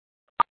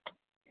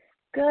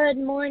Good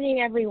morning,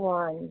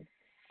 everyone,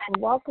 and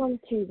welcome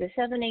to the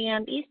 7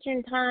 a.m.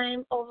 Eastern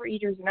Time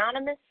Overeaters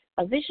Anonymous,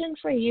 a Vision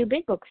for You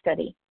Big Book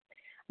Study.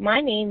 My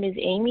name is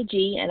Amy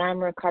G., and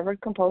I'm a recovered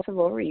compulsive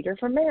overeater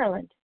from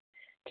Maryland.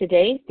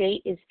 Today's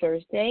date is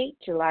Thursday,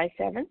 July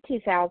 7th,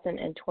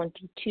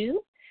 2022,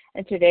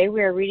 and today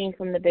we are reading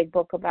from the Big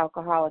Book of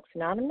Alcoholics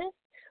Anonymous.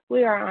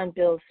 We are on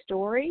Bill's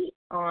story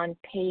on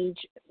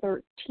page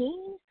 13,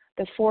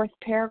 the fourth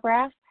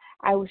paragraph.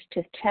 I was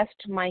to test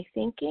my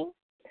thinking.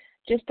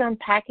 Just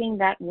unpacking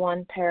that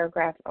one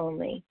paragraph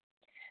only.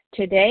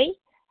 Today,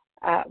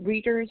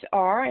 readers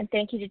are, and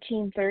thank you to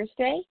Team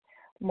Thursday,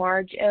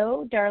 Marge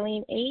O.,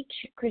 Darlene H.,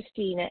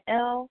 Christina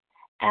L.,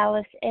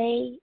 Alice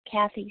A.,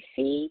 Kathy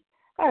C.,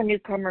 our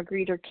newcomer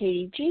greeter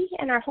Katie G.,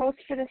 and our host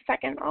for the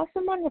second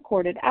awesome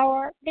unrecorded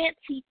hour,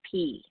 Nancy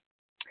P.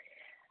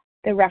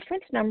 The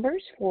reference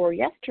numbers for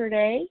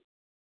yesterday,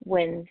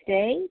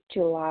 Wednesday,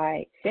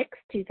 July 6,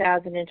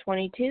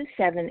 2022,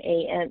 7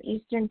 a.m.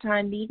 Eastern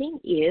Time meeting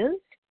is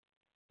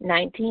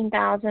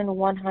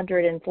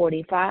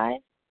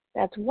 19,145,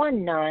 that's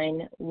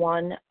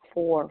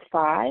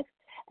 19145.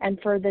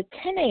 And for the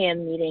 10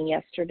 a.m. meeting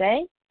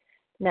yesterday,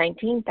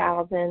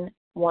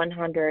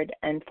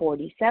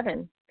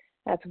 19,147,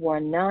 that's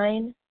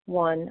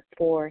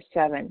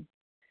 19147.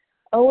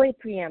 OA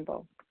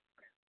Preamble.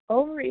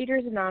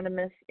 Overeaters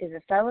Anonymous is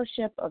a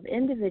fellowship of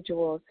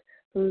individuals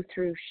who,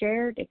 through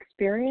shared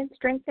experience,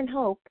 strength, and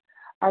hope,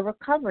 are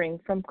recovering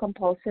from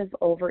compulsive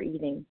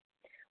overeating.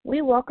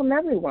 We welcome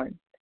everyone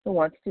who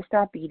wants to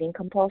stop eating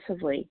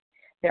compulsively.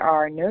 There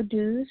are no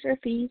dues or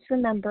fees for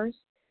members.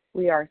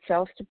 We are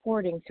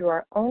self-supporting through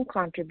our own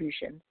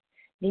contributions,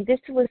 neither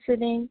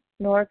soliciting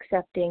nor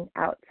accepting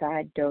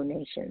outside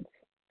donations.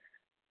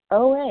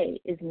 OA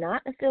is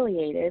not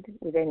affiliated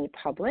with any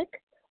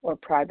public or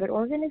private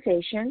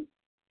organization,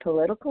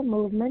 political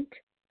movement,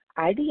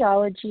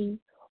 ideology,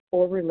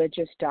 or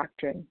religious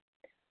doctrine.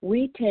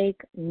 We take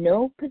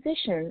no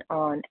position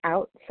on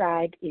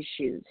outside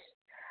issues.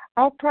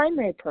 Our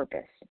primary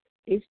purpose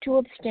is to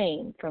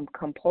abstain from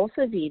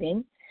compulsive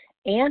eating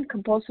and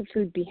compulsive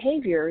food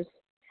behaviors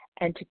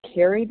and to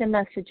carry the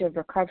message of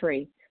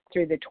recovery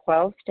through the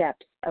 12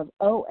 steps of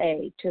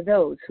OA to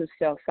those who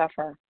still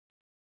suffer.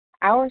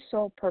 Our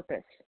sole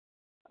purpose.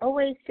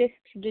 OA's fifth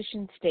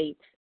tradition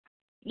states,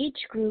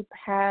 each group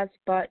has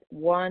but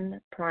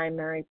one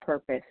primary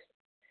purpose,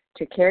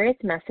 to carry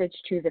its message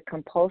to the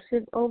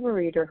compulsive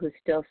overeater who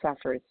still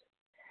suffers.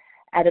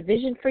 At a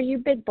Vision for You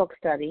Big Book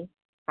Study,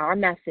 our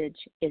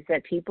message is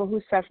that people who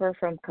suffer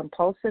from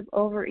compulsive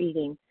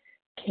overeating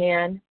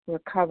can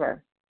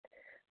recover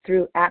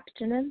through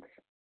abstinence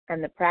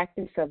and the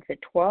practice of the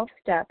 12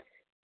 steps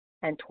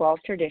and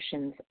 12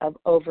 traditions of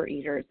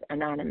Overeaters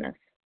Anonymous.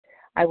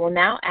 I will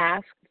now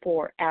ask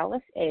for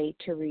Alice A.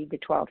 to read the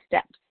 12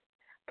 steps.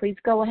 Please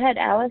go ahead,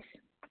 Alice.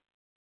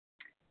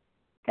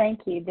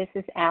 Thank you. This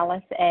is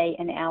Alice A.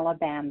 in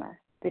Alabama.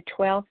 The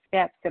 12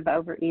 steps of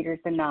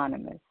Overeaters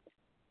Anonymous.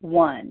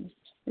 1.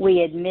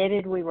 We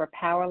admitted we were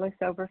powerless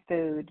over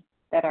food,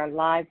 that our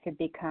lives had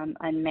become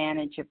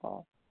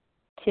unmanageable.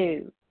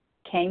 2.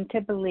 Came to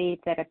believe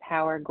that a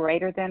power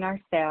greater than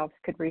ourselves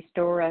could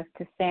restore us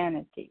to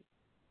sanity.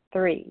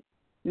 3.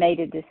 Made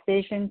a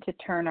decision to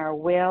turn our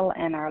will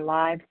and our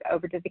lives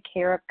over to the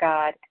care of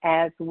God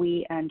as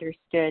we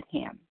understood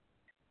Him.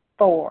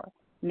 4.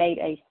 Made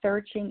a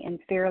searching and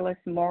fearless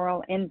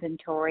moral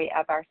inventory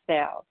of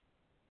ourselves.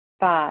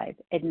 5.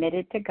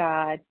 Admitted to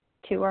God,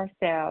 to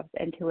ourselves,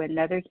 and to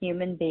another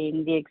human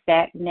being the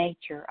exact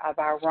nature of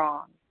our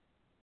wrongs.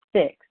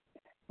 6.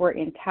 We're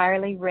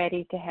entirely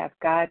ready to have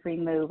God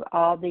remove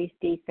all these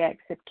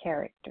defects of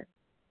character.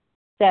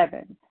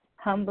 7.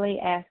 Humbly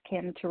ask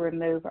Him to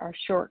remove our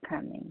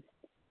shortcomings.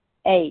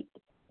 8.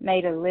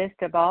 Made a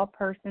list of all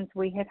persons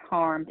we had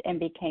harmed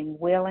and became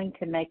willing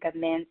to make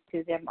amends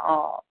to them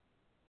all.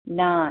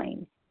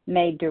 9.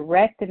 Made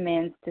direct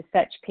amends to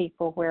such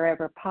people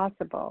wherever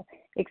possible,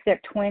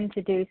 except when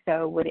to do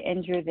so would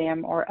injure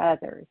them or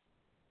others.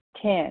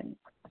 10.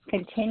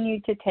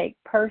 Continued to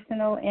take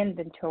personal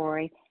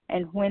inventory,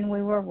 and when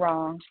we were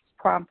wrong,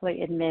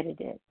 promptly admitted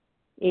it.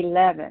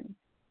 11.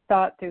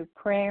 Thought through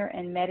prayer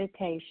and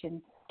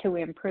meditation to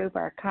improve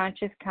our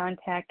conscious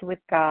contact with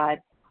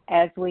God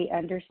as we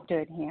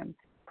understood Him,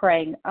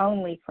 praying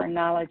only for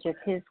knowledge of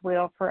His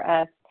will for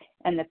us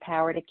and the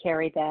power to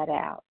carry that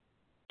out.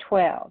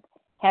 12.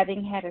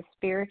 Having had a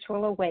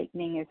spiritual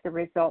awakening as a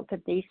result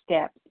of these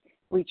steps,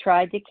 we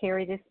tried to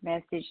carry this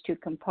message to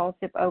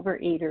compulsive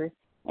overeaters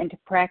and to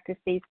practice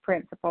these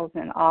principles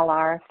in all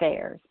our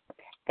affairs.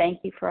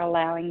 Thank you for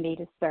allowing me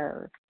to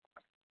serve.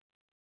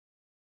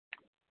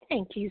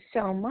 Thank you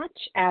so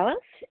much, Alice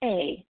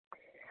A.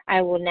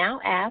 I will now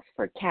ask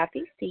for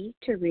Kathy C.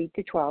 to read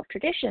the 12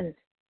 traditions.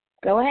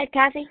 Go ahead,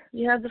 Kathy.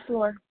 You have the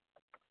floor.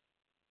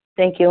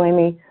 Thank you,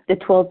 Amy. The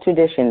 12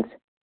 traditions.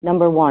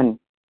 Number 1.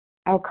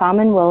 Our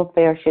common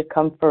welfare should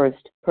come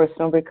first.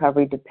 Personal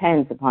recovery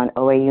depends upon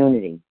OA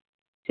unity.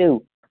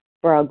 2.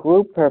 For our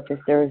group purpose,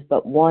 there is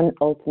but one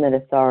ultimate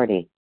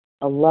authority,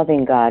 a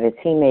loving God, as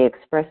He may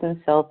express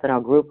Himself in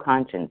our group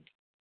conscience.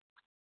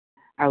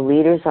 Our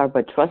leaders are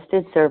but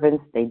trusted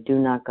servants, they do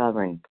not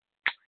govern.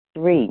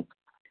 3,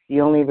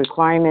 the only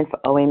requirement for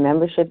OA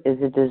membership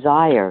is a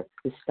desire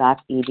to stop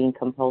eating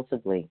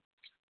compulsively.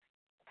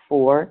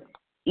 4,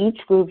 each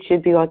group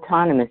should be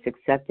autonomous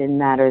except in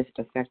matters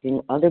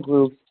affecting other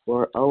groups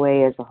or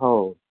OA as a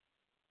whole.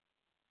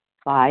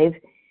 5,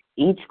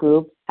 each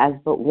group has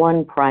but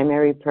one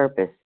primary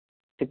purpose,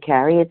 to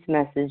carry its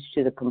message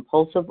to the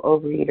compulsive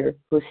overeater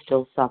who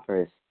still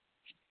suffers.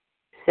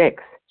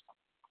 6,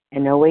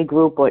 an OA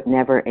group ought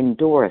never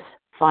endorse,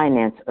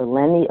 finance, or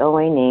lend the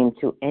OA name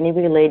to any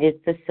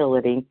related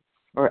facility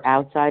or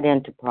outside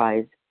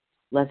enterprise,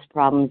 lest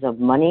problems of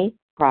money,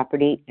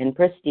 property, and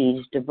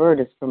prestige divert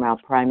us from our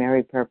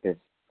primary purpose.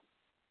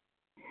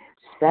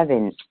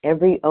 7,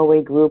 every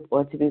OA group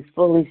ought to be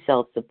fully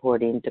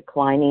self-supporting,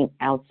 declining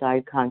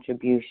outside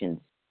contributions.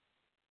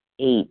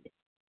 8,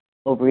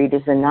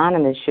 Overeaters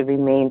Anonymous should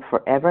remain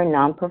forever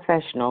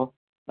non-professional,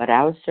 but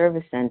our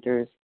service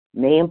centers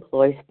may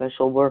employ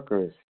special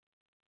workers.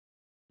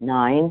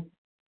 9,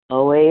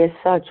 OA as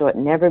such ought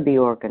never be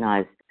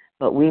organized,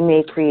 but we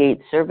may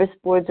create service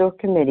boards or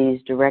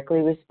committees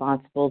directly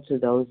responsible to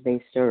those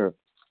they serve.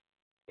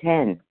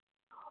 10,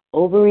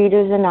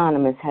 Overeaters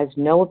Anonymous has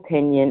no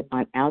opinion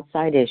on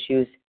outside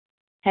issues,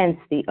 hence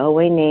the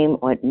OA name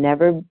ought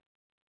never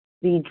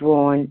be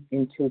drawn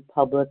into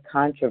public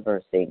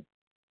controversy.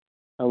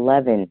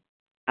 11,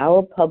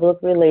 our public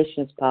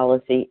relations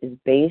policy is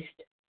based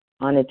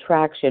on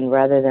attraction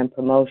rather than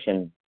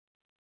promotion.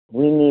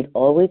 We need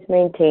always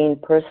maintain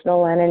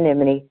personal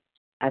anonymity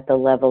at the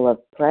level of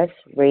press,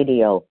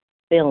 radio,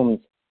 films,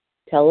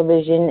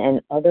 television,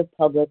 and other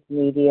public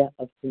media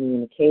of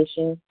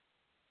communication.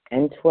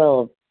 And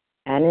 12,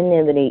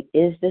 anonymity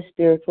is the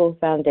spiritual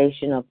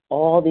foundation of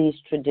all these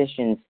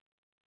traditions,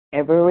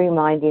 ever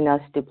reminding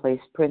us to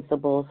place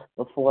principles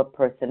before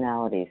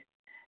personalities.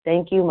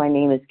 Thank you. My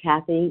name is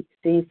Kathy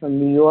C. from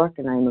New York,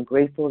 and I'm a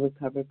grateful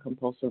recovered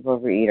compulsive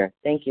overeater.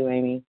 Thank you,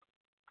 Amy.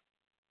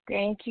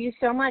 Thank you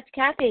so much,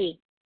 Kathy.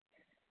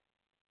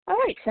 All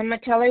right, so I'm going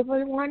to tell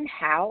everyone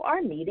how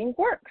our meeting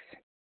works.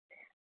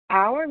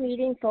 Our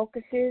meeting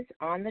focuses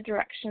on the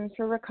directions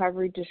for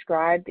recovery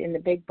described in the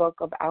Big Book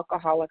of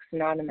Alcoholics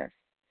Anonymous.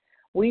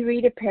 We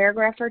read a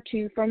paragraph or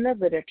two from the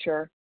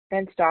literature,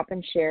 then stop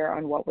and share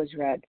on what was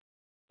read.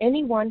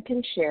 Anyone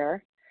can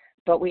share,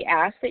 but we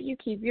ask that you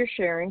keep your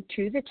sharing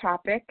to the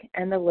topic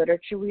and the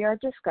literature we are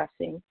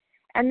discussing,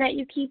 and that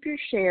you keep your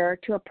share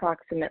to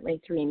approximately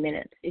 3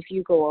 minutes. If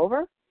you go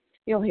over,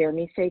 you'll hear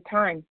me say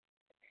time.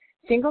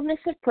 Singleness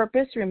of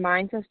purpose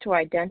reminds us to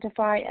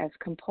identify as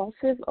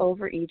compulsive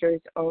overeaters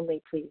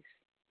only, please.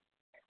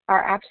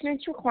 Our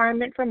abstinence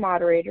requirement for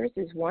moderators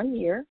is 1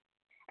 year,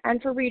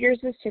 and for readers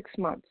is 6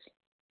 months.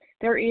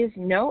 There is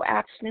no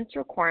abstinence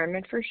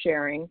requirement for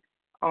sharing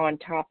on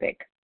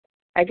topic.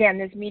 Again,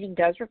 this meeting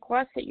does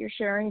request that your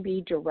sharing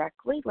be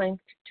directly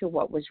linked to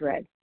what was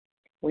read.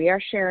 We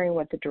are sharing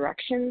what the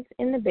directions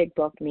in the Big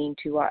Book mean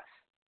to us.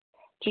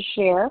 To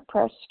share,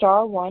 press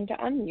star 1 to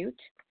unmute.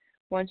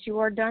 Once you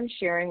are done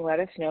sharing,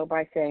 let us know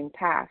by saying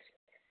pass.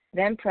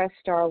 Then press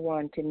star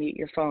 1 to mute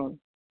your phone.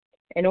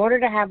 In order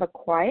to have a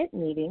quiet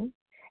meeting,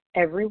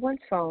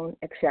 everyone's phone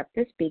except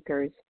the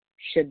speaker's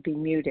should be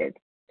muted.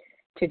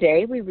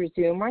 Today, we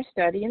resume our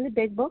study in the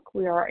Big Book.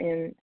 We are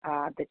in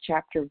the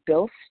chapter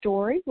Bill's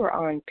Story. We're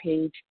on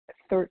page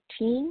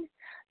 13,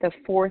 the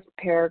 4th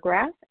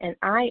paragraph, and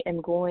I am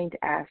going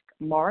to ask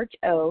Marge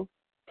O.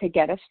 to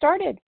get us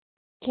started.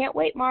 Can't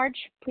wait,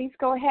 Marge. Please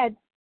go ahead.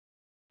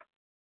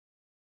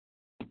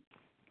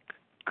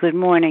 Good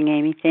morning,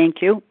 Amy.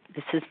 Thank you.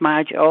 This is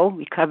Marge O.,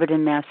 recovered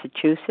in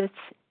Massachusetts,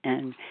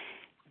 and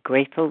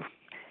grateful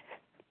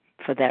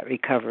for that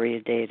recovery a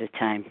day at a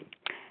time.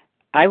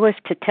 I was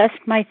to test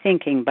my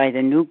thinking by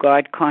the new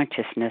God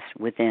consciousness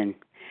within.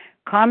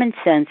 Common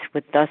sense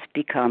would thus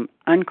become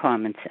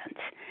uncommon sense.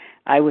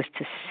 I was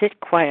to sit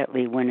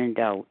quietly when in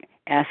doubt,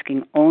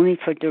 asking only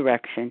for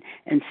direction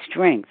and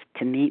strength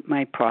to meet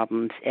my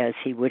problems as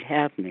He would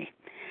have me.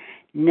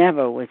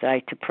 Never was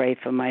I to pray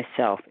for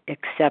myself,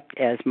 except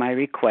as my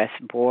request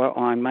bore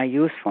on my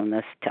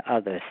usefulness to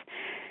others.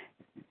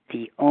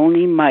 Then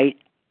only might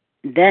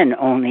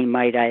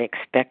I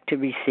expect to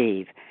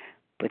receive,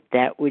 but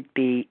that would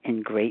be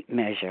in great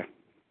measure.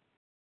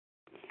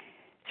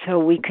 So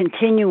we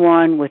continue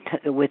on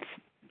with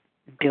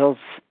Bill's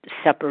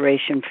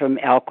separation from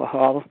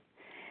alcohol.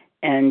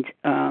 And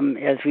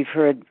as we've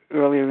heard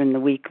earlier in the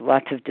week,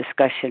 lots of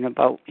discussion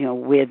about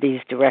where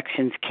these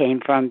directions came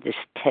from. The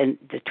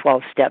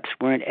 12 steps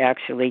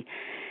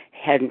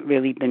hadn't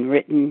really been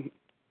written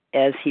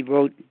as he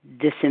wrote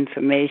this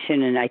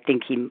information, and I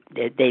think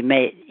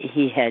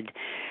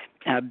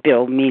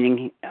Bill,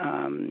 meaning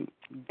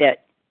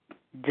that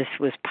this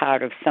was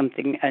part of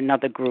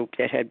another group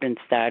that had been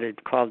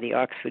started called the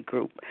Oxford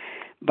Group,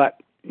 but.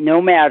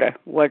 No matter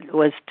what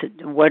is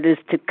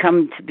to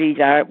come to be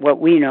what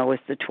we know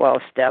as the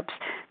 12 steps,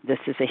 this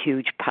is a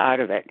huge part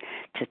of it,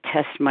 to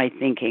test my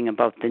thinking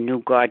about the new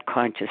God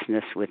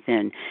consciousness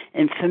within.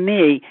 And for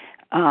me,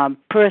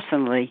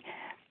 personally,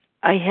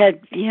 I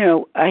had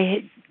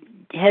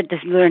had to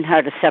learn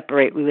how to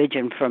separate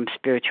religion from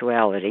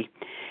spirituality,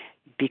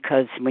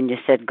 because when you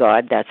said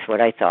God, that's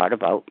what I thought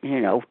about,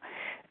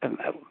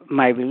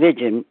 my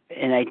religion,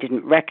 and I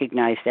didn't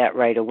recognize that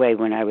right away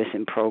when I was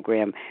in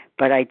program,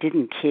 but I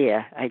didn't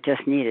care. I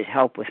just needed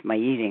help with my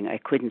eating. I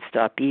couldn't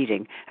stop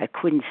eating. I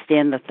couldn't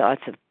stand the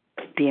thoughts of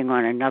being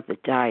on another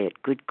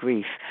diet. Good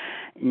grief.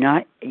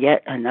 Not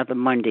yet another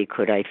Monday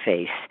could I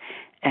face.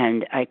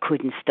 And I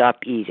couldn't stop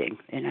eating.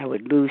 And I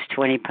would lose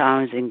 20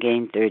 pounds and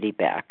gain 30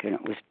 back. And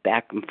it was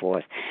back and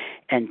forth.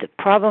 And the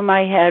problem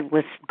I had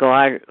with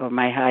God or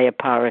my higher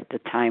power at the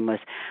time was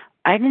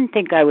I didn't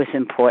think I was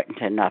important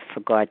enough for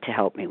God to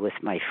help me with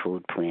my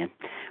food plan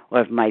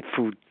or my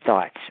food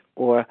thoughts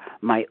or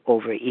my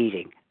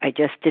overeating. I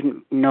just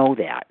didn't know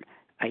that.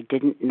 I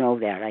didn't know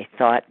that. I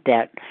thought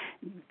that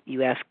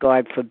you ask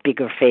God for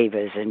bigger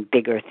favors and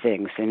bigger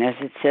things. And as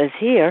it says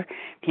here,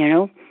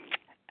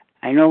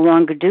 I no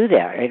longer do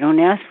that. I don't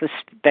ask for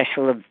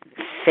special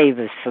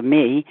favors for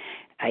me.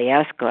 I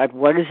ask God,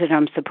 what is it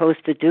I'm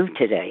supposed to do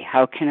today?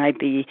 How can I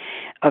be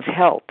of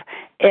help?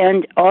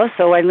 And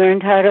also I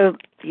learned how to,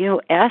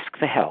 ask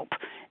for help.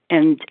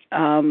 And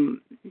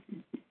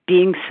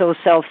being so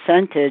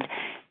self-centered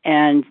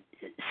and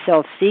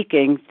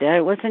self-seeking, that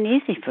it wasn't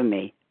easy for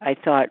me. I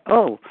thought,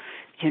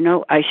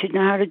 I should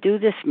know how to do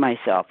this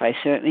myself. I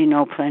certainly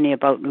know plenty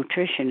about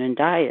nutrition and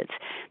diets,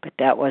 but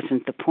that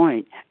wasn't the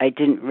point. I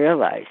didn't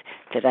realize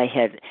that I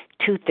had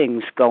two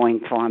things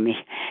going for me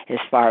as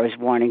far as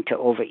wanting to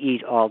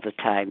overeat all the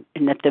time,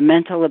 and that the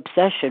mental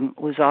obsession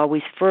was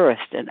always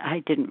first, and I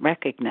didn't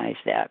recognize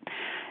that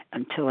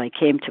until I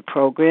came to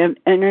program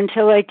and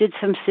until I did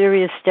some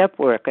serious step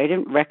work. I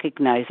didn't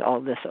recognize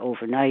all this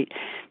overnight.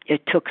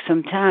 It took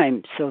some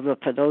time. So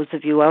for those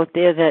of you out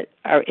there that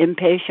are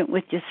impatient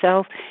with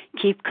yourself,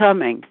 keep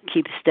coming.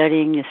 Keep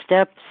studying your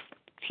steps.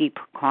 Keep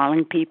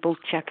calling people,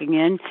 checking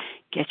in.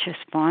 Get your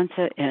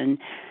sponsor and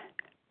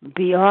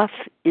be off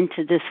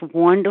into this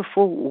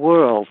wonderful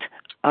world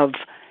of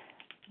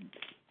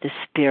the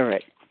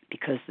Spirit,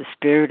 because the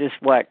Spirit is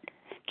what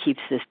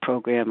keeps this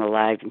program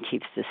alive and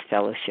keeps this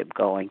fellowship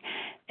going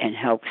and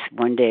helps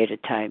one day at a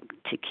time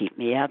to keep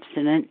me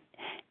abstinent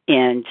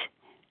and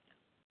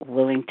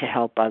willing to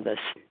help others,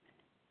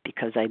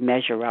 because I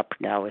measure up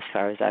now as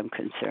far as I'm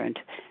concerned.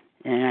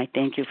 And I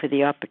thank you for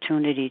the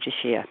opportunity to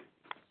share.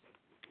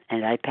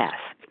 And I pass.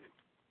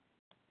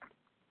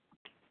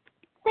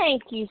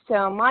 Thank you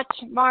so much,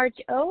 Marge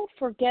O,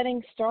 for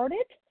getting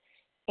started.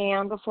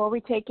 And before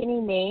we take any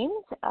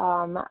names,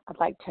 I'd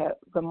like to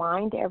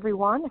remind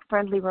everyone, a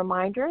friendly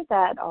reminder,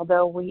 that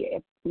although we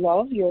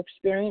love your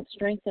experience,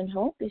 strength, and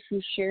hope, if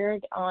you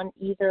shared on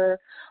either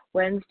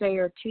Wednesday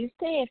or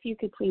Tuesday, if you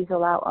could please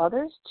allow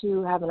others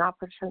to have an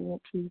opportunity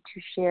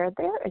to share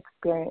their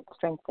experience,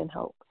 strength, and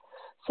hope.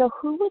 So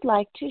who would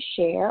like to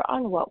share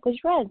on what was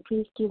read?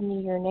 Please give me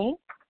your name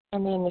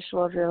and the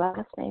initial of your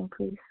last name,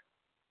 please.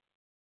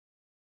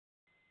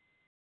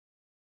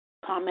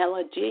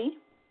 Carmela G.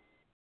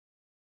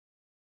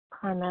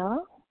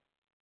 Carmela.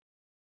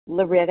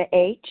 Loretta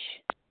H.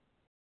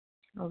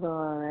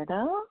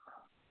 Loretta.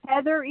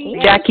 Heather E.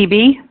 Jackie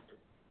B.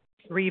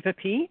 Reva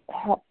P.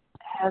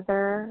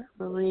 Heather,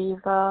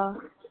 Reva,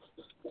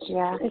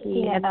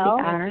 Jackie L.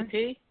 Nancy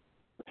P.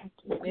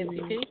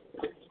 Nancy P.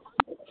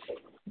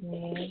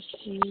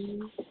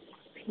 Nancy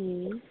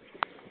P.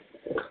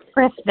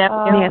 Chris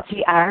W.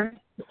 Nancy R.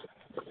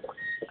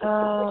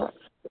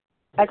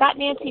 I got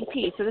Nancy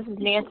P. So this is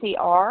Nancy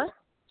R.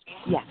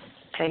 Yes,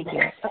 thank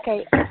you.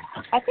 Okay,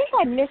 I think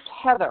I missed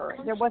Heather.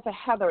 There was a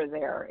Heather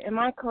there. Am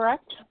I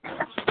correct?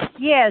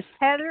 Yes,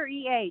 Heather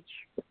E.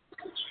 H.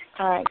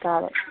 All right,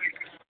 got it.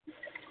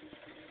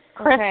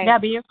 Chris Okay.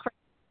 W. Chris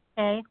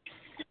A.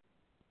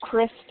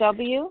 Chris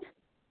W.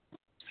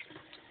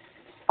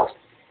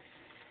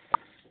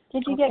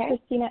 Did you Okay. get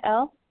Christina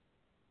L?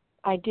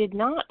 I did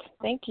not.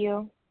 Thank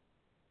you.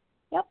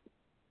 Yep.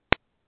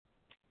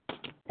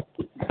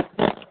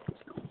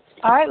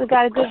 All right, we've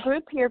got a good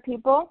group here,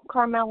 people.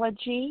 Carmela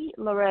G,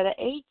 Loretta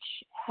H,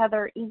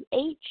 Heather E.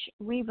 H,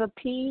 Reva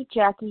P,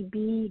 Jackie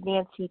B,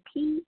 Nancy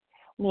P,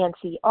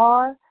 Nancy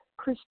R,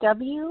 Chris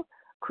W,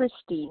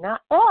 Christina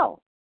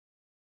L.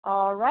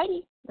 All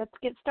righty, let's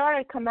get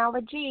started.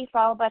 Carmela G,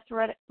 followed by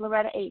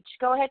Loretta H.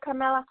 Go ahead,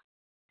 Carmela.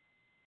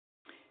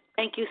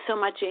 Thank you so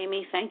much,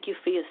 Amy. Thank you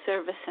for your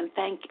service, and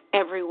thank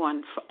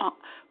everyone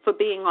for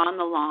being on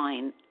the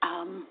line.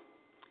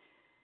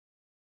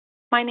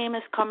 My name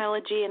is Carmela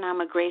G, and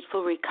I'm a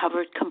grateful,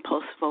 recovered,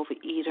 compulsive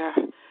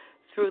overeater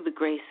through the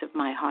grace of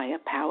my higher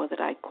power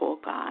that I call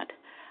God.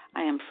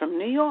 I am from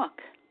New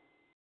York.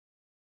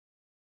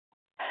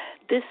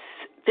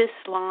 This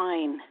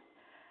line,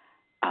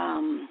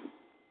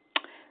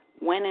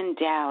 when in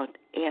doubt,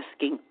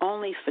 asking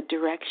only for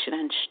direction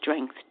and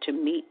strength to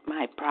meet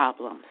my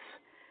problems.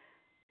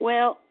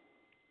 Well,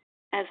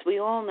 as we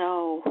all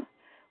know,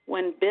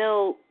 when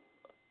the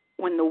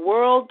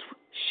world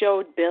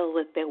showed Bill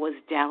that there was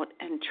doubt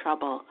and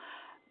trouble,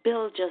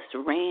 Bill just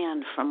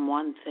ran from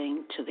one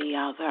thing to the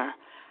other.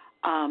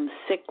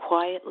 Sit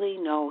quietly?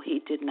 No,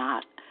 he did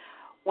not.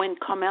 When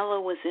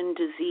Carmela was in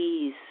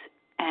disease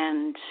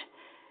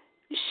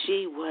and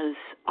she was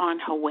on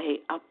her way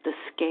up the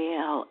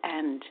scale,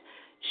 and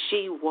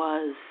she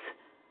was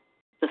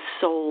the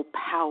sole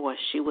power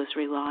she was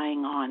relying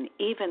on,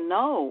 even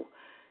though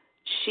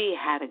she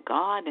had a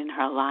God in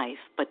her life,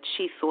 but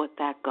she thought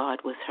that God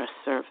was her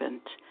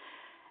servant.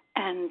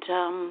 And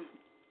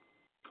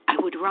I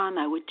would run.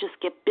 I would just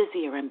get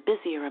busier and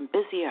busier and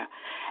busier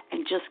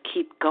and just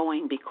keep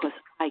going because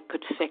I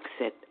could fix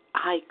it.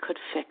 I could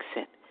fix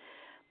it.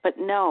 But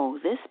no,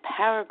 this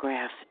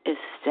paragraph is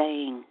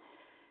saying,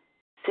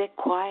 sit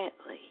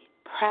quietly,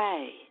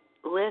 pray,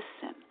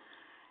 listen,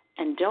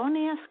 and don't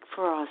ask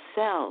for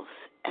ourselves.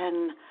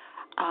 And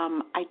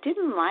I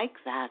didn't like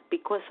that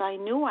because I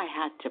knew I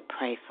had to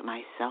pray for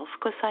myself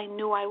because I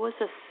knew I was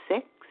a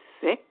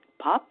sick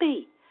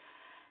puppy.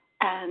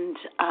 And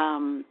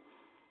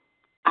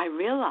I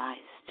realized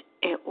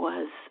it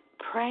was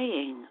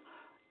praying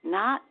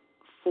not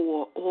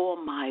for all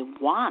my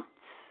wants,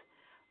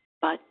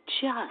 but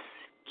just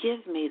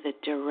give me the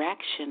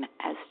direction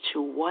as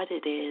to what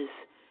it is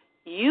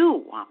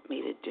you want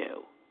me to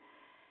do.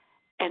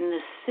 And the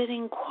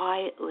sitting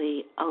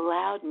quietly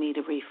allowed me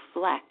to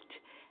reflect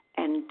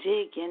and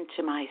dig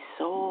into my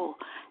soul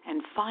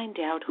and find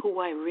out who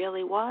I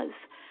really was.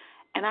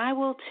 And I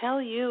will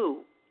tell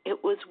you,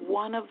 it was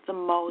one of the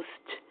most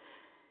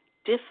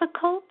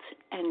difficult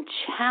and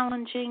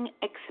challenging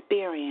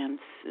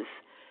experiences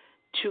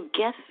to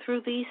get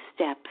through these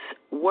steps,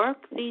 work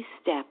these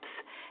steps,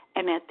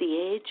 and at the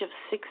age of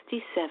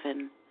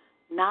 67,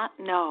 not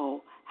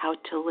know how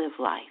to live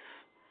life.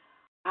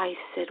 I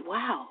said,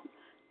 wow,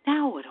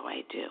 now what do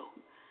I do?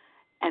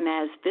 And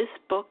as this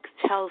book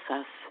tells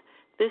us,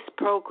 this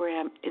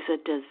program is a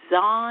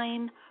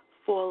design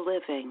for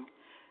living.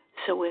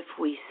 So if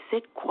we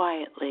sit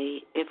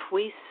quietly, if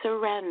we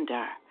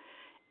surrender,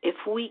 if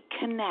we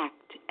connect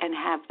and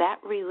have that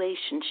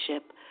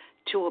relationship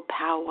to a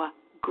power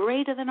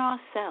greater than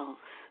ourselves,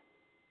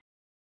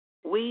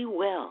 we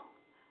will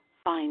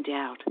find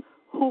out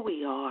who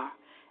we are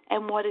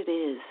and what it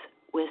is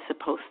we're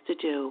supposed to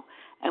do,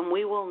 and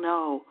we will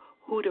know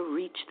who to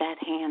reach that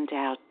hand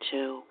out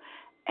to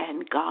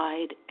and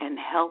guide and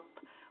help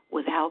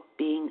without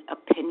being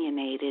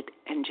opinionated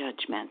and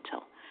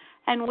judgmental.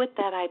 And with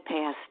that, I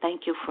pass.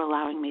 Thank you for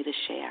allowing me to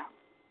share.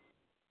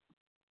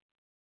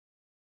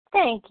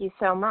 Thank you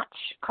so much,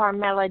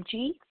 Carmela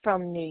G.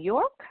 from New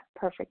York.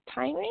 Perfect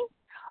timing.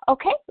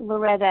 Okay,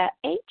 Loretta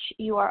H.,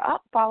 you are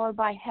up, followed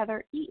by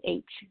Heather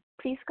E.H.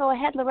 Please go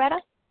ahead, Loretta.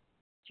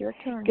 It's your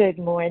turn. Good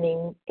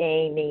morning,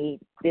 Amy.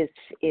 This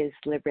is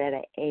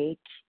Loretta H.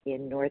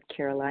 in North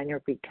Carolina,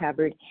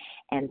 recovered.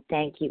 And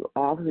thank you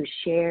all who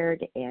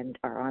shared and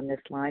are on this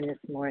line this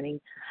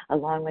morning,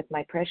 along with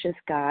my precious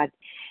God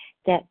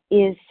that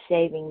is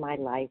saving my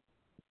life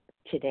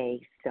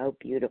today so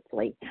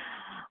beautifully.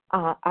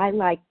 I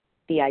like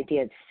the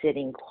idea of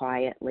sitting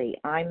quietly.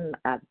 I'm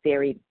a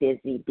very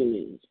busy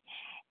bee,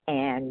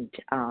 and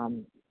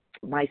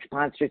my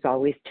sponsor's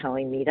always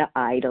telling me to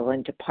idle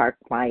and to park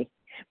my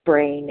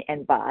brain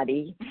and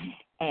body,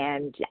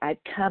 and I've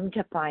come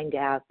to find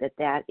out that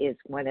that is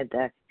one of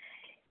the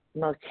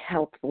most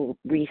helpful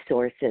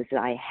resources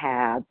I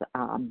have,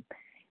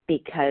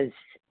 because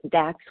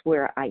that's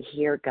where I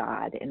hear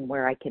God and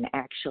where I can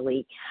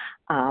actually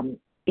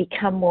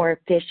become more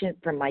efficient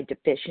from my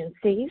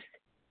deficiencies.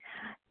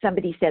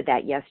 Somebody said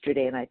that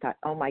yesterday, and I thought,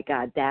 oh my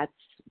God, that's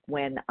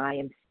when I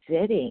am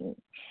sitting,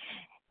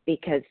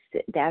 because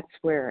that's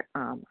where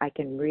I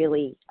can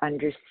really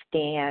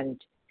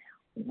understand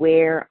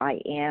where I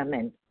am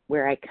and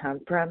where I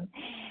come from.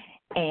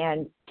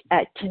 And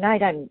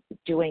tonight I'm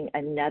doing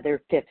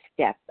another 5th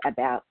step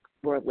about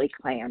worldly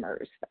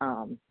clamors,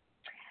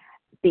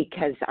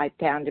 because I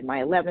found in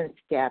my 11th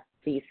step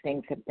these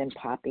things have been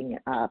popping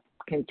up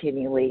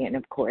continually, and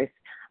of course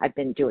I've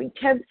been doing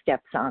 10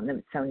 steps on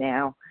them. So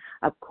now,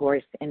 of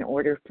course, in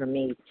order for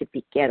me to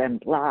get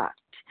unblocked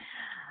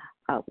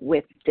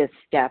with this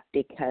step,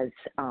 because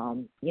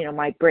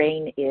my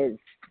brain is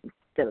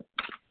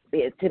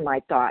it's in my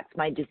thoughts.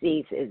 My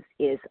disease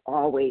is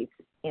always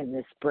in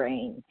this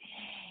brain.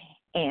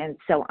 And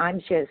so I'm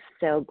just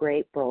so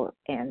grateful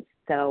and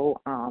so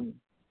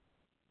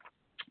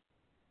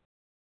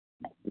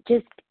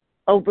just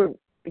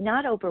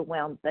not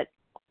overwhelmed, but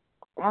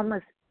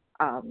almost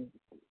I'm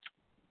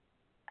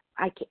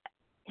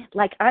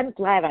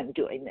glad I'm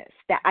doing this.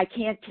 That I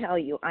can't tell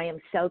you. I am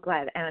so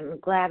glad, and I'm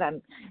glad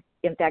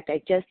in fact,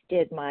 I just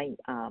did my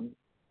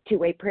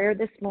 2-way prayer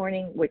this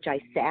morning, which I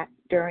sat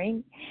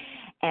during,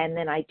 and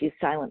then I do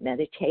silent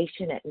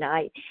meditation at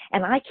night.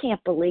 And I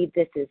can't believe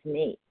this is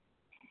me,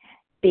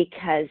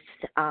 because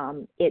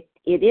it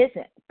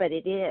isn't, but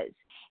it is.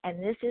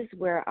 And this is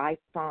where I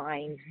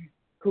find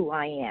who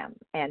I am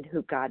and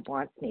who God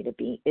wants me to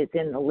be, is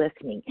in the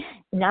listening.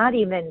 Not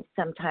even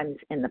sometimes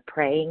in the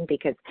praying,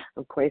 because,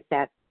 of course,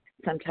 that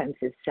sometimes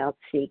is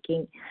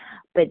self-seeking,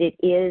 but it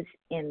is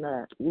in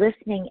the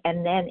listening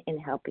and then in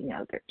helping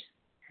others,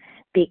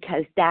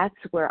 because that's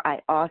where I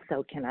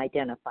also can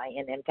identify.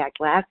 And in fact,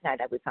 last night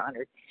I was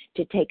honored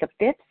to take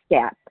a 5th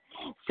step.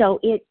 So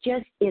it's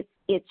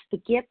it's the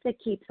gift that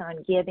keeps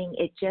on giving.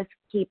 It just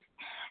keeps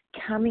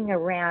coming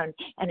around,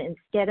 and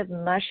instead of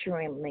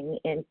mushrooming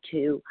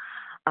into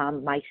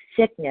my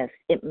sickness,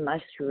 it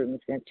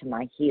mushrooms into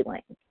my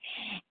healing.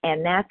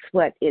 And that's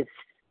what is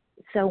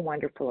so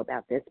wonderful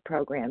about this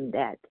program,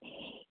 that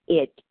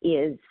it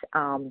is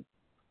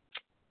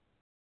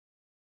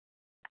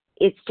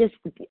it's just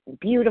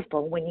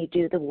beautiful when you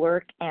do the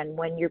work and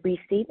when you're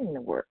receiving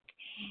the work.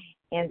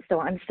 And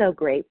so I'm so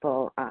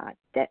grateful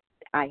that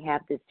I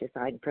have this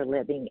Design for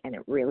Living and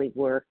it really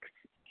works,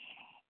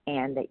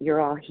 and that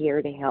you're all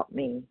here to help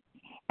me,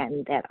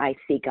 and that I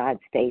see God's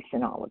face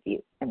in all of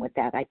you. And with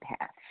that, I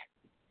pass.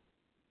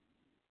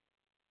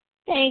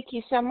 Thank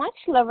you so much,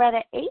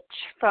 Loretta H.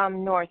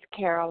 from North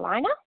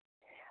Carolina.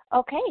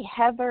 Okay,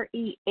 Heather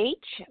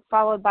E.H.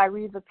 followed by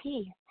Reva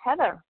P.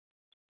 Heather,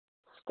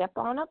 step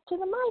on up to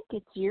the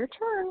mic. It's your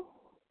turn.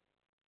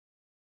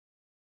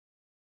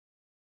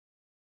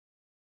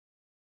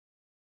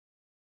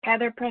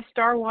 Heather, press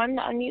star 1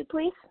 to unmute,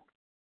 please.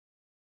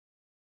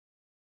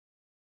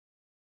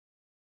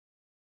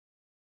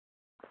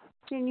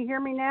 Can you hear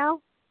me now?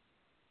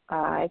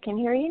 I can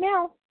hear you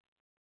now.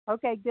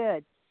 Okay,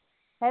 good.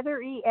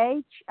 Heather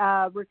E.H.,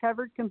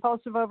 recovered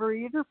compulsive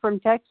overeater from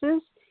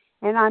Texas,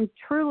 and I'm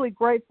truly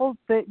grateful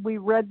that we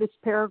read this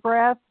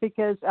paragraph,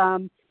 because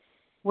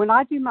when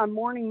I do my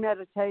morning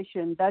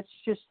meditation, that's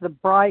just the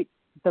bright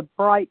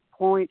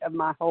point of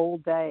my whole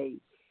day.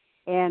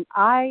 And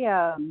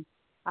I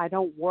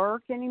don't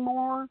work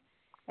anymore,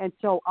 and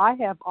so I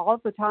have all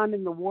the time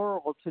in the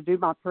world to do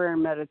my prayer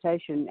and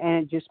meditation,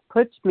 and it just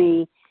puts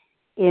me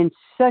in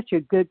such a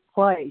good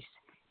place.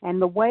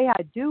 And the way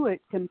I do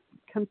it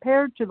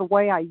compared to the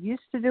way I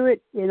used to do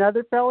it in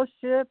other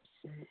fellowships,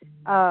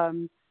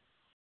 I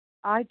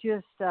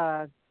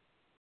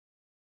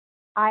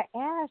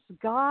asked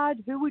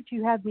God, who would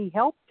you have me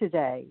help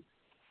today?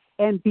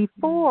 And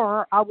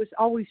before, I was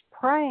always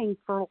praying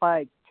for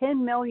like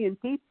 10 million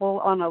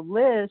people on a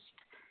list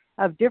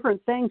of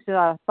different things that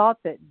I thought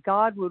that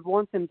God would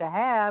want them to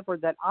have, or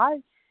that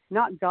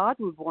not God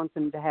would want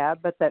them to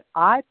have, but that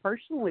I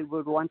personally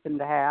would want them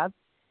to have.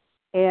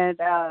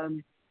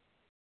 And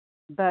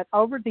but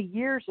over the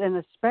years, and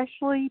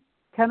especially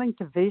coming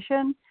to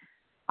Vision,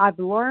 I've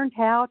learned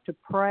how to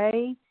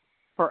pray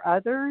for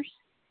others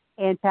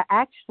and to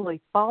actually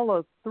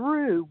follow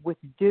through with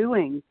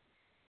doing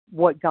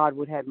what God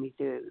would have me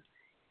do.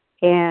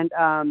 And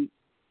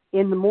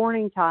in the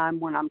morning time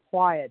when I'm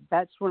quiet,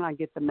 that's when I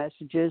get the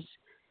messages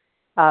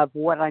of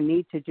what I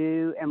need to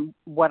do and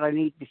what I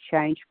need to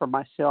change for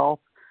myself,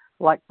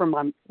 like from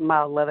my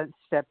 11th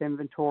step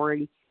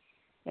inventory.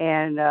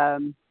 And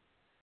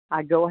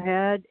I go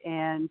ahead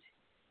and,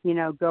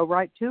 go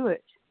right to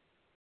it.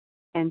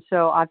 And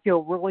so I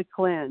feel really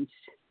cleansed.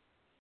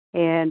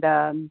 And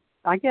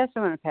I guess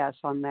I'm going to pass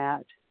on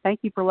that. Thank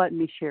you for letting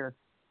me share.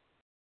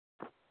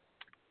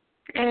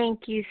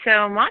 Thank you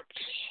so much,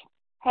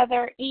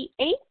 Heather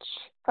E.H.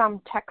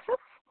 from Texas.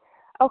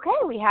 Okay,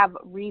 we have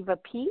Reva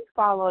P.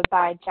 followed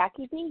by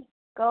Jackie B.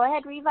 Go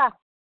ahead, Reva.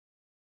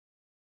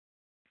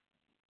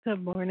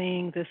 Good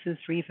morning. This is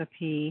Reva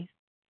P.,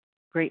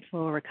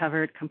 grateful,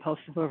 recovered,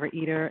 compulsive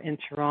overeater in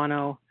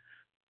Toronto.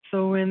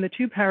 So in the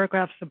 2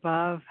 paragraphs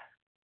above,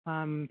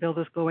 Bill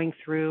is going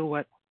through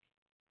what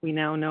we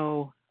now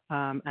know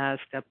as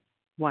step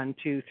 1,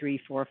 2, 3,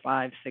 4,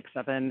 5, 6,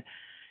 7,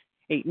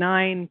 8,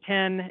 9,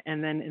 10.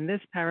 And then in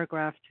this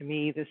paragraph, to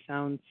me, this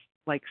sounds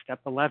like step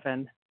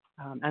 11,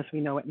 as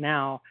we know it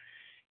now.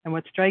 And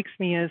what strikes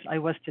me is I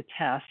was to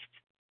test,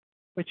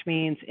 which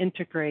means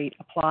integrate,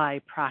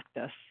 apply,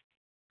 practice.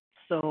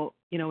 So,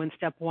 in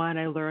step 1,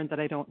 I learned that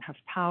I don't have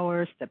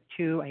power. Step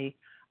 2, I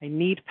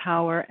need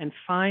power. And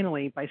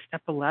finally, by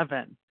step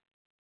 11,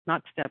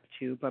 not step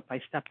 2, but by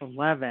step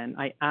 11,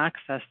 I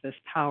access this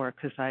power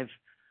because I've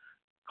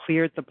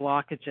cleared the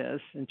blockages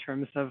in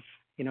terms of,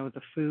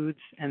 the foods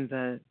and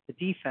the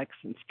defects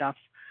and stuff.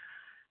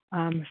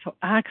 So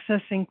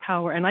accessing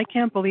power. And I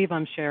can't believe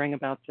I'm sharing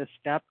about this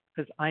step,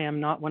 because I am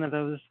not one of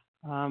those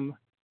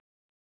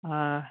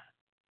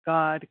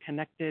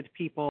God-connected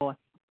people,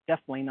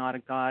 definitely not a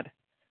God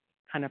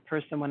kind of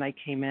person when I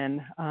came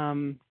in.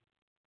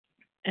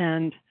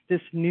 And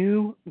this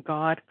new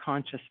God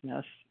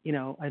consciousness,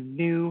 a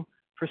new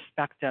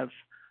perspective,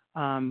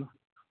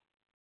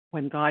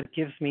 when God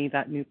gives me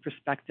that new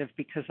perspective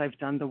because I've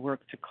done the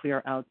work to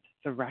clear out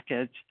the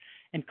wreckage,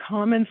 and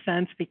common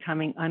sense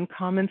becoming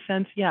uncommon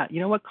sense. Yeah, you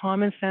know what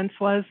common sense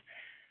was?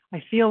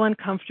 I feel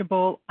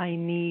uncomfortable, I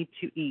need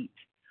to eat.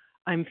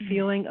 I'm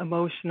feeling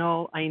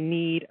emotional, I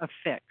need a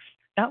fix.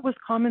 That was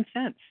common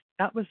sense.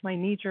 That was my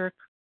knee-jerk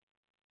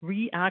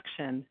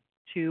reaction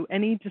to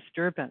any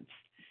disturbance.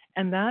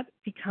 And that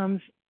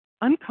becomes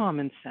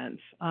uncommon sense.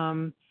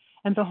 And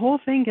the whole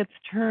thing gets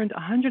turned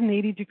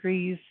 180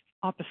 degrees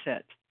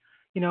opposite.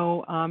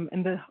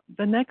 And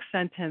the next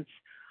sentence,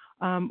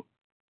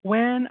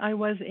 when I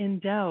was in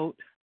doubt,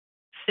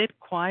 sit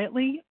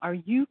quietly. Are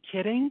you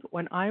kidding?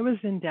 When I was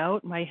in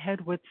doubt, my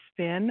head would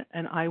spin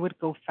and I would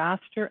go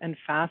faster and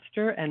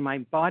faster, and my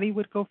body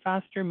would go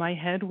faster, my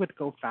head would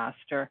go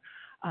faster.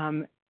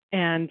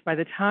 And by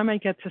the time I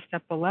get to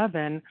step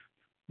 11,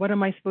 what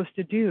am I supposed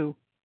to do?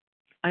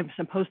 I'm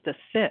supposed to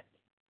sit,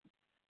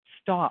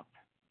 stop,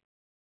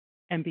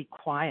 and be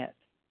quiet.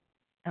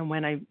 And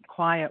when I'm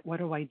quiet, what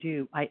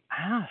do? I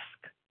ask.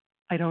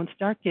 I don't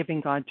start giving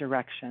God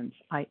directions.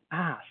 I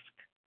ask.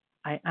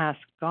 I ask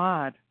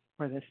God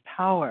for this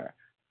power,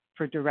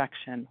 for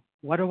direction.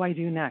 What do I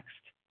do next?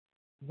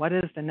 What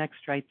is the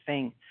next right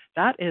thing?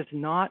 That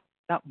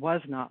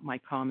was not my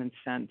common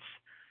sense.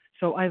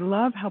 So I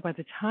love how by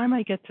the time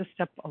I get to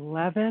step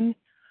 11,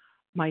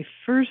 my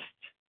first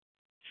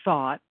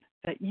thought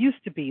that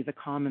used to be the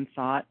common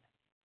thought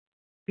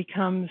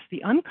becomes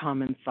the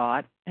uncommon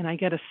thought, and I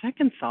get a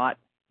second thought.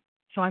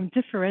 So I'm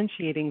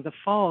differentiating the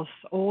false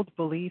old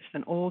beliefs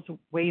and old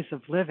ways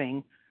of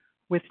living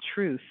with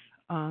truth.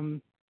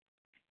 And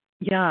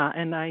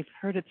I've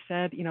heard it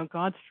said,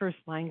 God's first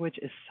language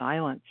is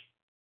silence.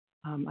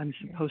 I'm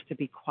supposed to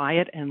be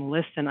quiet and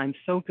listen. I'm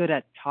so good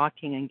at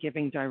talking and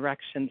giving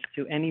directions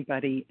to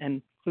anybody,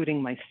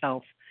 including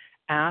myself.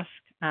 Ask,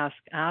 ask,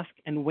 ask,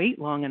 and wait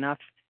long enough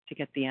to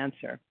get the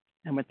answer.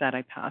 And with that,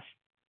 I pass.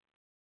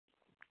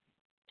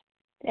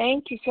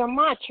 Thank you so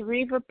much,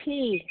 Reva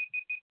P.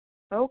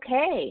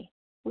 Okay,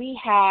 we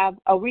have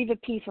Reva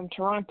P. from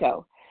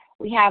Toronto.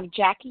 We have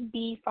Jackie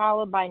B.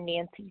 followed by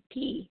Nancy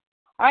P.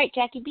 All right,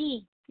 Jackie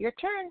B., your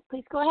turn.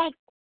 Please go ahead.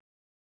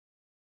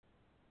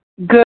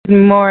 Good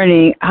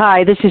morning.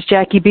 Hi, this is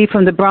Jackie B.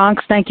 from the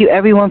Bronx. Thank you,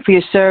 everyone, for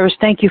your service.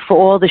 Thank you for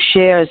all the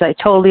shares. I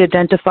totally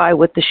identify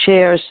with the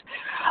shares.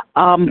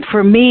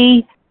 For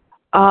me,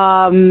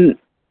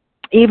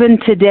 even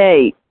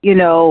today,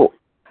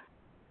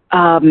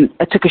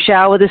 I took a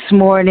shower this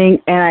morning,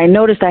 and I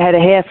noticed I had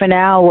a half an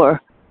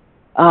hour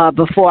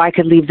before I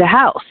could leave the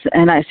house.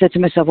 And I said to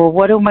myself, well,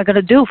 what am I going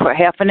to do for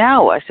half an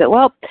hour? I said,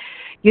 well,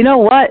 you know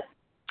what?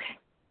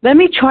 Let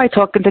me try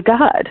talking to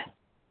God.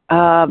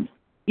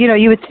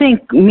 You would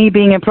think me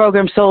being in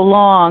program so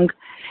long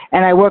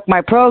and I work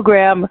my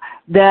program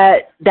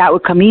that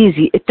would come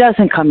easy. It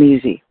doesn't come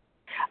easy.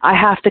 I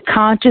have to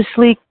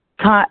consciously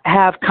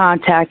have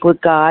contact with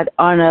God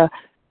on a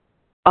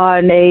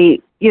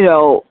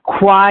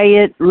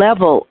quiet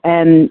level.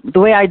 And the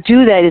way I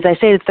do that is I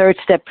say the third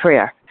step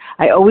prayer.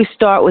 I always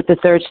start with the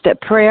third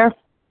step prayer.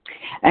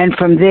 And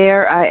from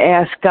there, I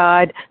ask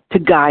God to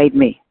guide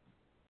me.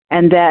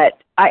 And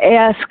that I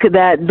ask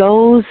that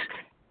those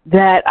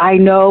that I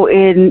know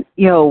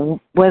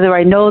whether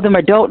I know them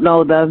or don't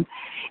know them,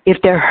 if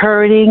they're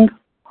hurting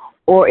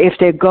or if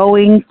they're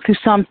going through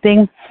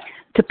something,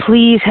 to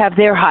please have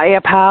their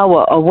higher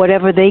power or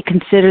whatever they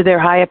consider their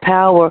higher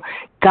power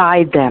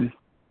guide them.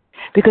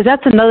 Because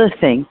that's another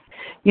thing.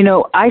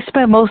 I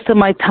spend most of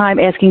my time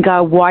asking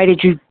God, why did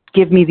you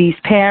give me these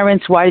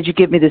parents? Why did you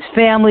give me this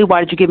family?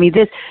 Why did you give me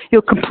this?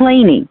 You're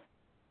complaining.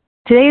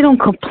 Today, I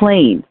don't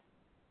complain.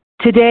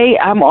 Today,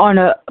 I'm on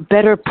a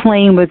better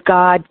plane with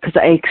God because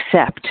I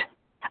accept.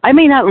 I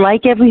may not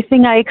like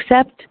everything I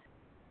accept,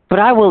 but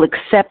I will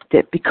accept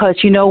it because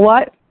you know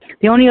what?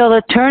 The only other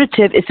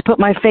alternative is to put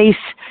my face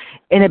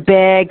in a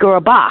bag or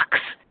a box,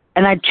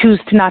 and I choose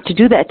not to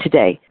do that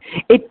today.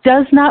 It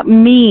does not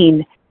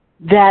mean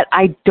that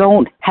I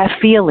don't have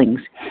feelings.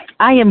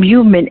 I am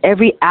human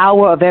every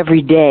hour of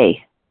every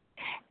day.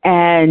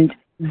 And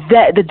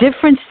the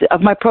difference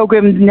of my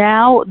program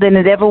now than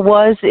it ever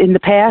was in the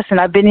past, and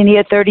I've been in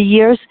here 30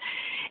 years,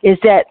 is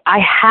that I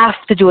have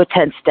to do a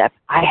 10-step.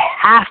 I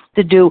have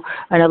to do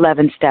an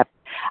 11-step.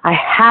 I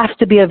have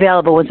to be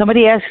available. When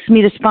somebody asks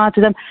me to sponsor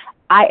them,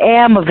 I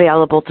am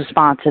available to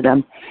sponsor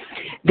them.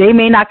 They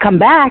may not come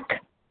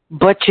back,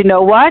 but you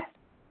know what?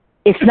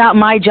 It's not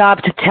my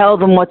job to tell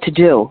them what to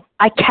do.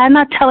 I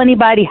cannot tell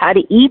anybody how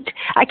to eat.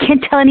 I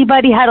can't tell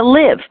anybody how to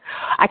live.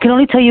 I can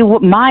only tell you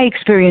what my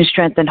experience,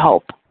 strength, and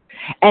hope.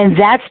 And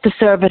that's the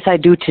service I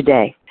do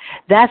today.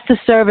 That's the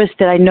service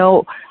that I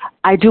know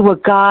I do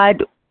what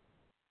God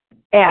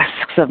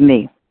asks of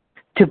me,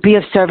 to be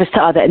of service to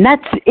others. And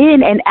that's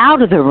in and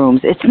out of the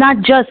rooms. It's not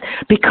just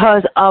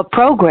because of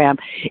program.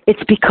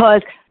 It's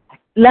because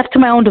left to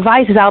my own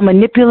devices, I'll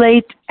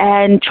manipulate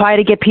and try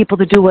to get people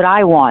to do what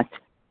I want.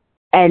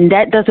 And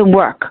that doesn't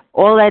work.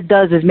 All that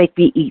does is make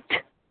me eat.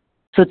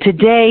 So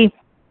today,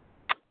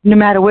 no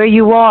matter where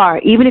you are,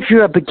 even if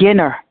you're a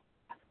beginner,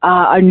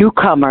 a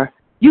newcomer,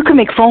 you can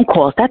make phone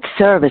calls. That's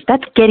service.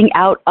 That's getting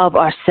out of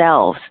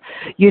ourselves.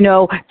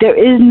 There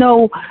is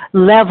no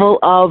level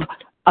of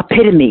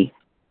epitome.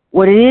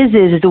 What it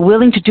is the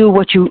willing to do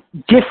what you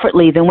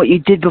differently than what you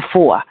did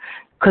before.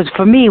 Because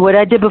for me, what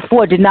I did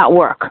before did not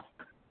work.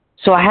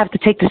 So I have to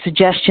take the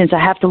suggestions. I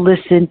have to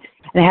listen,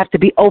 and I have to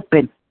be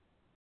open.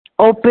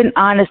 Open,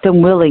 honest,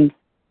 and willing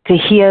to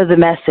hear the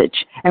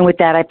message. And with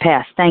that, I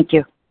pass. Thank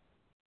you.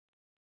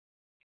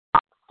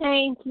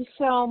 Thank you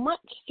so much,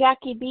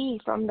 Jackie B.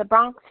 from the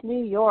Bronx,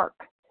 New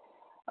York.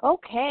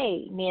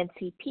 Okay,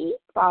 Nancy P.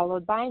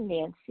 followed by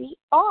Nancy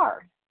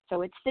R.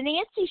 So it's the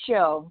Nancy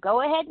Show.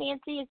 Go ahead,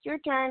 Nancy. It's your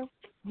turn.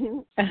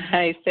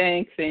 Hi,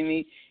 thanks,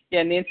 Amy.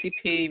 Yeah, Nancy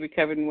P.,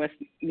 recovered in West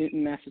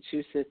Newton,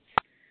 Massachusetts.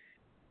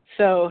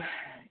 So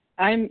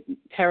I'm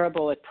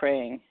terrible at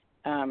praying.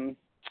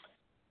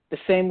 the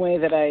same way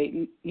that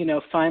I,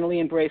 finally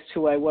embraced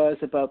who I was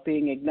about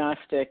being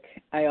agnostic,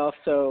 I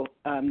also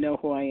know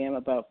who I am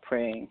about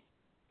praying.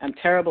 I'm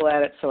terrible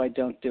at it, so I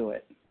don't do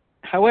it.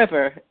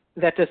 However,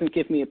 that doesn't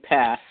give me a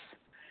pass.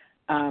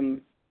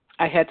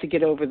 I had to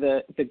get over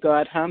the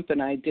God hump,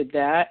 and I did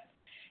that.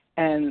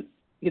 And,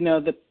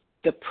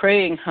 the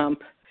praying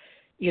hump,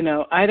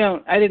 I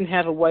didn't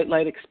have a white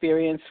light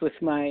experience with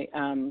my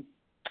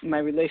my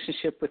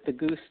relationship with the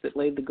goose that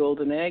laid the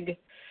golden egg,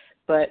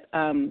 but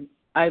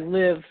I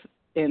live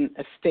in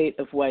a state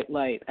of white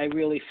light. I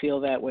really feel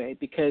that way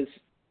because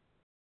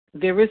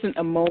there isn't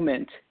a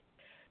moment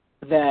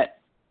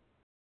that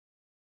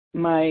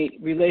my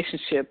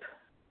relationship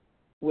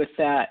with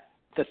that,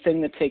 the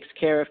thing that takes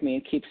care of me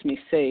and keeps me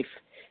safe,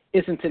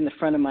 isn't in the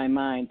front of my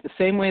mind. The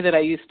same way that I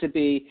used to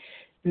be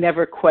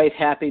never quite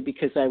happy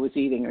because I was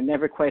eating, or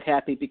never quite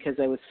happy because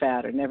I was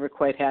fat, or never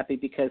quite happy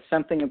because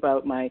something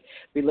about my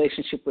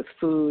relationship with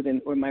food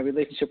or my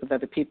relationship with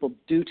other people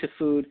due to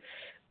food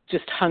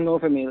just hung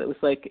over me. It was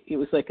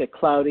like a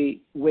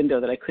cloudy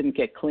window that I couldn't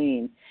get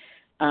clean.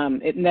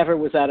 It never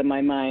was out of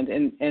my mind.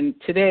 And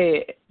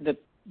today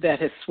that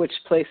has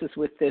switched places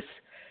with this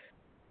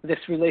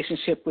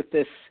relationship with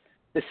this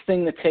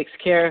thing that takes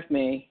care of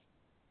me.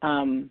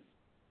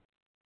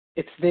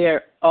 It's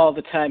there all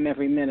the time,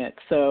 every minute.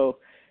 So,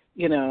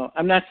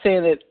 I'm not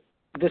saying that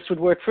this would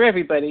work for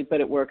everybody,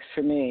 but it works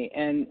for me.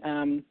 And,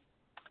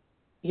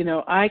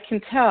 I can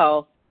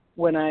tell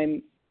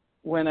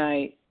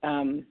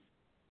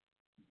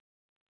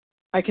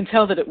I can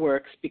tell that it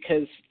works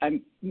because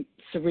I'm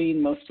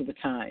serene most of the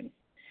time.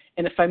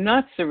 And if I'm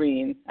not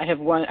serene,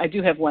 I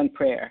do have one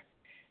prayer.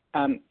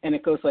 And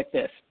it goes like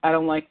this: I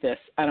don't like this.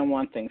 I don't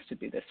want things to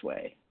be this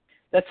way.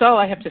 That's all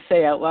I have to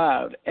say out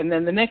loud. And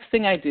then the next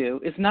thing I do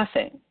is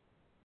nothing.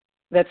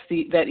 That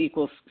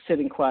equals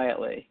sitting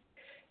quietly.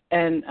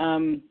 And,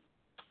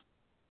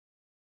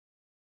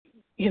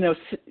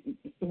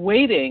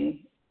 waiting,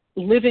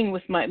 living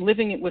with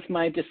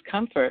my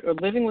discomfort or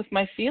living with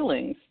my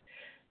feelings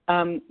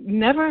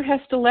never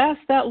has to last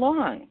that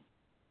long.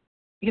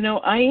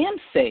 I am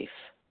safe.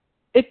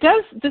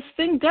 This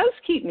thing does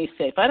keep me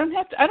safe. I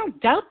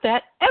don't doubt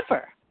that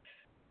ever.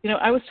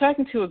 I was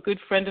talking to a good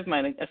friend of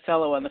mine, a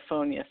fellow on the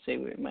phone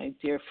yesterday, my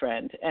dear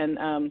friend, and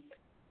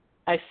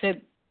I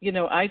said,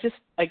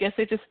 I guess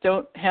I just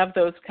don't have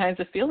those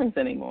kinds of feelings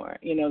anymore.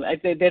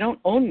 They don't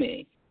own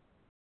me.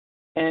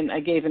 And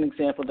I gave an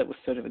example that was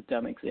sort of a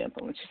dumb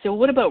example. And she said, well,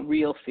 what about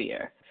real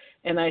fear?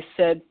 And I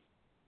said,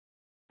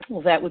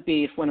 well, that would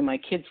be if one of my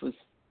kids'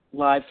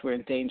 lives were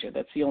in danger.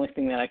 That's the only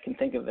thing that I can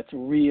think of that's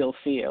real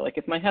fear. Like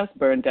if my house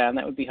burned down,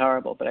 that would be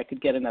horrible, but I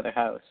could get another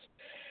house.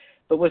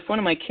 But if one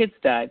of my kids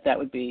died, that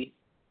would be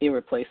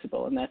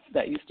irreplaceable, and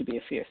that used to be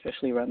a fear,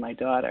 especially around my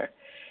daughter.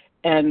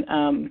 And,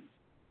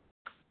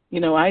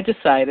 I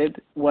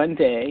decided one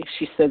day,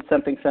 she said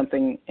something,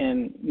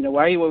 and,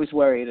 why are you always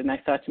worried? And I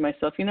thought to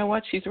myself, you know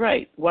what, she's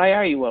right. Why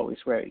are you always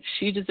worried?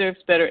 She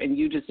deserves better, and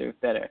you deserve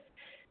better.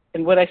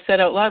 And what I said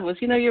out loud was,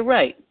 you're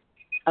right.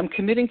 I'm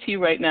committing to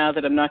you right now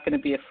that I'm not going to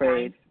be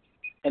afraid.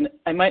 And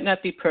I might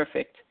not be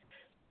perfect,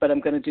 but I'm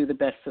going to do the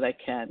best that I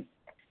can.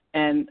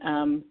 And,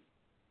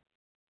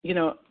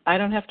 I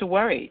don't have to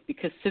worry,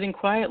 because sitting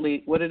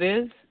quietly, what it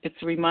is,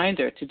 it's a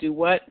reminder to do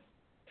what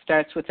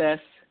starts with S,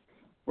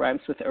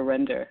 rhymes with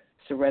surrender.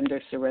 Surrender,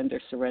 surrender,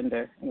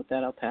 surrender. And with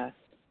that, I'll pass.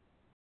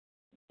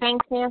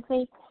 Thanks,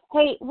 Nancy.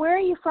 Hey, where are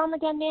you from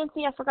again,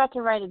 Nancy? I forgot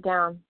to write it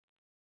down.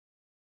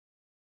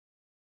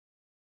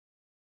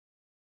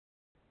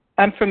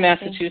 I'm from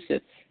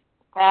Massachusetts.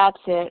 That's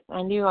it.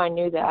 I knew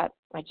that.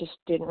 I just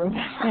didn't remember.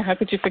 Yeah, how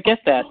could you forget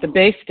that? The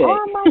Bay State.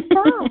 Oh, my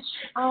gosh.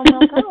 Oh,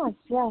 my gosh.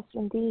 Yes,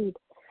 indeed.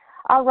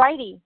 All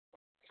righty.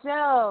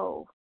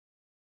 So,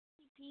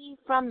 P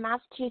from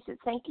Massachusetts,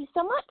 thank you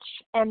so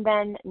much. And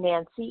then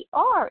Nancy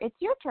R., it's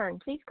your turn.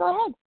 Please go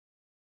ahead.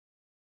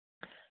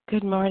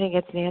 Good morning.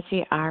 It's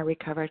Nancy R.,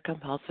 recovered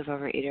compulsive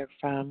overeater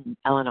from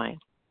Illinois.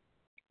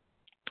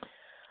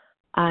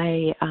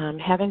 I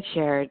haven't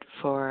shared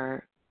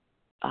for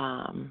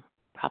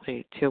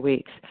probably 2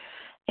 weeks,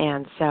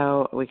 and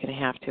so a week and a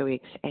half, 2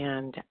 weeks,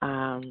 and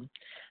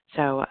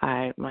so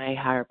my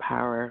higher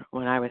power,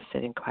 when I was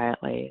sitting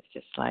quietly, it's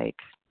just like,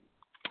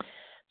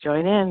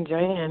 join in.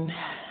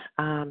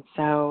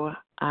 So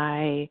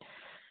I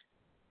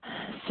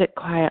sit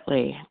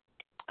quietly.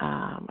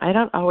 I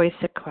don't always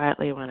sit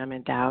quietly when I'm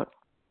in doubt,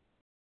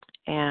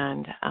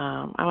 and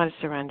I want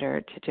to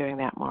surrender to doing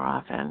that more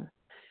often.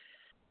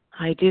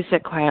 I do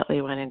sit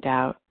quietly when in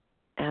doubt,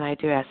 and I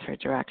do ask for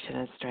direction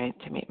and strength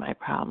to meet my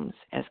problems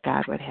as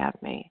God would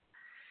have me.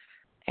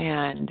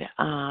 And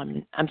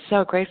I'm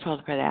so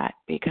grateful for that,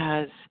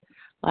 because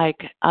like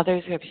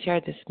others who have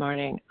shared this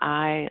morning,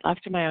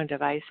 left to my own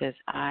devices,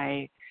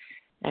 I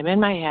am in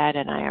my head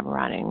and I am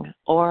running,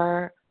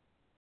 or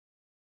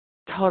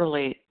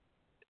totally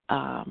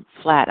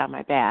flat on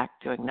my back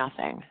doing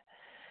nothing,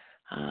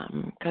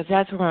 because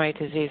that's where my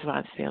disease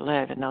wants me to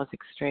live, in those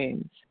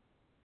extremes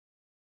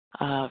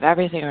of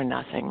everything or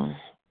nothing.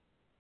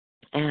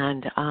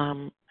 And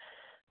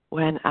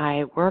when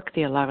I work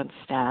the 11th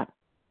step,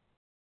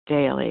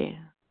 daily,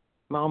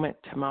 moment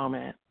to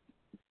moment,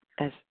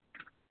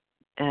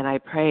 and I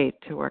pray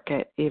to work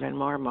it even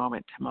more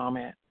moment to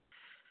moment.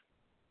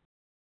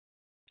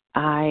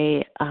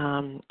 I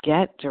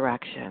get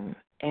direction,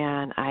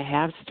 and I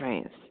have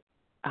strength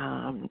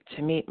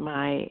to meet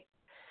my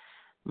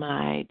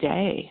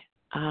day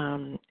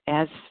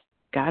as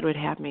God would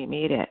have me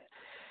meet it.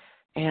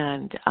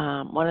 And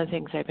one of the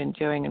things I've been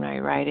doing in my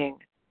writing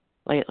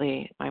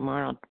lately, my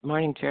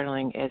morning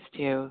journaling, is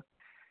to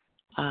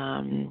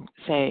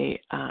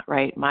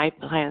write my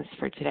plans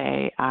for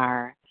today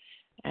are,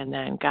 and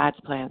then God's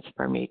plans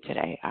for me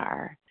today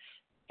are.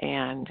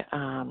 And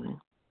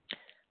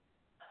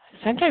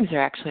sometimes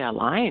they're actually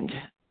aligned,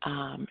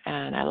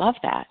 and I love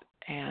that.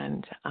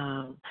 And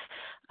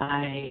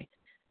I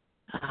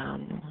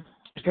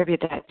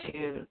attribute that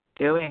to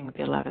doing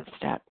the 11th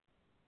step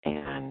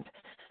and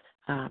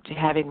to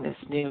having this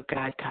new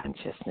God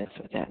consciousness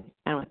within.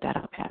 And with that,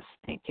 I'll pass.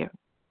 Thank you.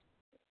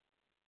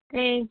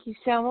 Thank you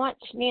so much,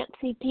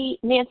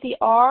 Nancy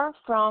R.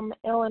 from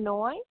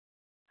Illinois.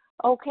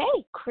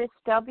 Okay, Chris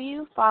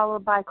W.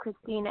 followed by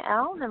Christina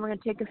L. Then we're going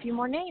to take a few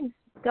more names.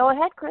 Go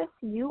ahead, Chris.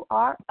 You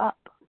are up.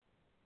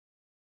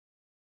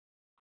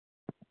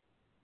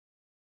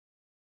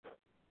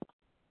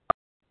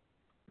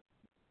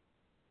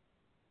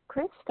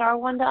 Chris, star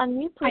one to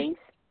unmute, please.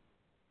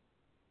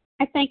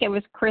 I think it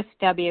was Chris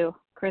W.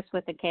 Chris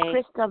with a K.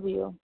 Chris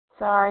W.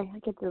 Sorry, I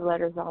get the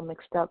letters all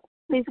mixed up.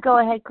 Please go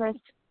ahead, Chris.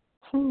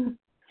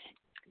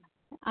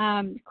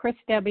 Chris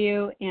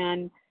W.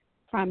 and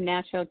from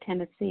Nashville,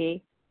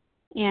 Tennessee.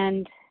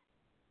 And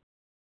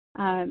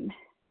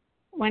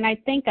when I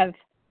think of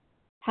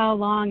how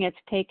long it's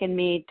taken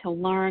me to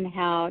learn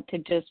how to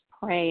just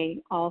pray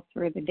all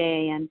through the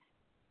day, and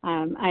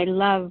I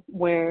love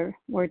where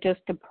we're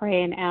just to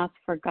pray and ask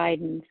for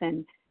guidance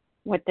and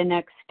what the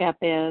next step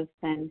is.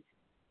 And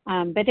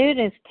but it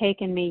has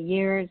taken me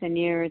years and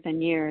years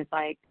and years,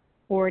 like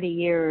 40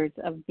 years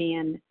of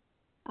being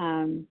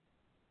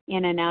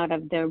in and out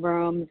of the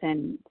rooms,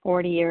 and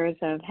 40 years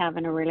of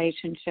having a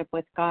relationship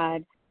with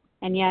God,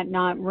 and yet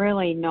not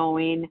really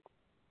knowing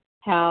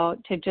how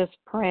to just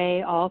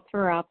pray all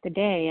throughout the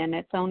day. And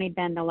it's only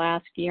been the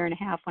last year and a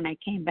half when I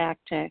came back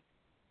to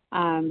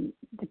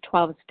the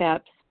 12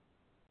 steps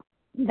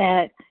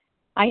that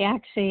I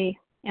actually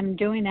am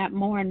doing that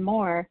more and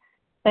more.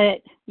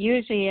 But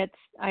usually it's,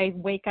 I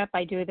wake up,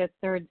 I do the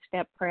 3rd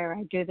step prayer,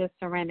 I do the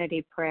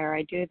serenity prayer,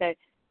 I do the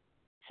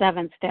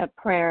 7th step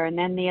prayer, and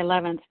then the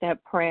 11th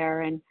step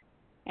prayer, and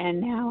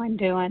now I'm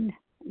doing,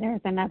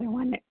 there's another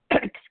one,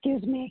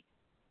 excuse me,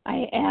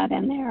 I add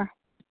in there.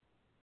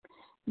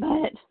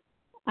 But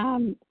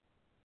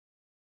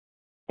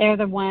they're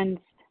the ones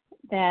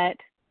that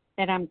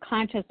I'm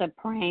conscious of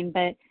praying,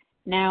 but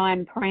now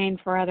I'm praying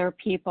for other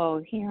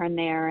people here and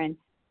there, and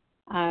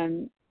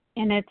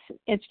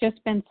it's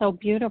just been so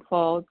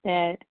beautiful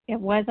that it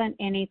wasn't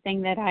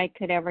anything that I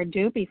could ever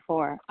do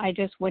before. I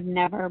just would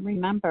never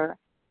remember.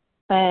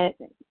 But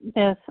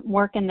this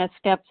work in the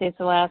steps is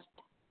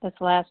this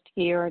last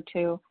year or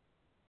two,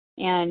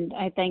 and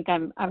I think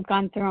I've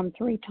gone through them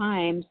 3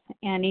 times,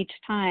 and each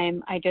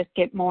time I just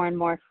get more and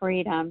more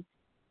freedom,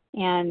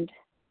 and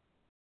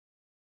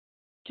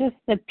just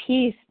the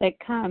peace that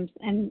comes,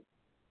 and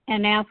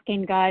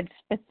asking God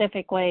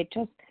specifically,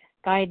 just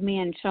guide me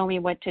and show me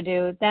what to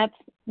do. That's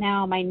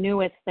now my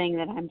newest thing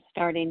that I'm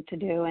starting to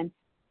do, and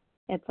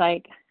it's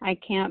like I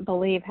can't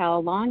believe how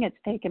long it's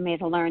taken me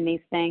to learn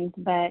these things,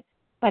 but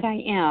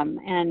I am,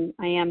 and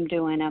I am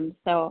doing them.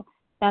 So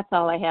that's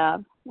all I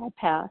have. I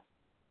pass.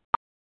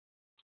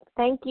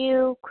 Thank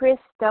you, Chris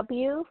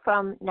W.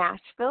 from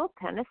Nashville,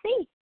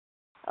 Tennessee.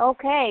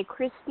 Okay,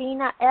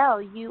 Christina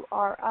L., you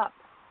are up.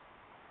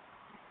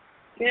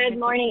 Good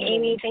morning,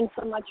 Amy. Thanks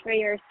so much for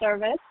your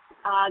service.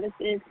 This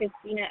is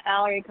Christina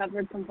L.,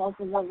 recovered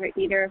compulsive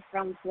overeater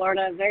from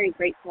Florida. Very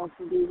grateful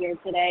to be here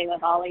today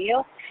with all of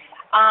you.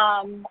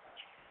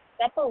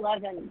 Step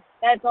 11,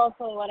 that's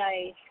also what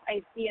I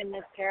see in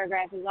this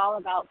paragraph, is all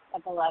about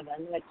step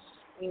 11, which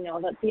we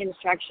know that the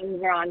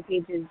instructions are on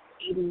pages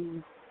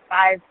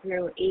 85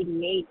 through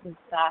 88 and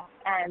stuff.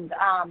 And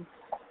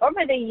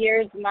over the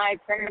years, my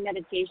prayer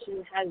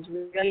meditation has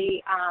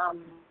really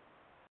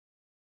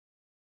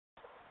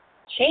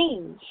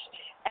changed.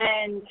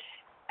 And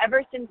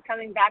ever since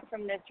coming back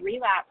from this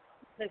relapse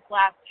this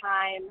last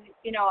time,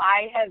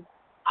 I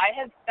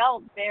have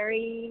felt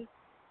very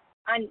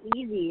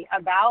uneasy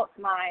about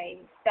my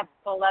step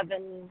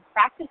 11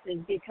 practices,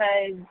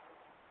 because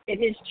it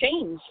has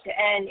changed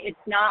and it's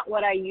not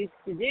what I used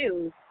to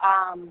do.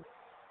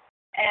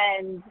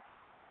 And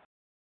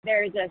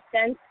there's a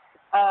sense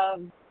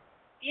of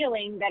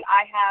feeling that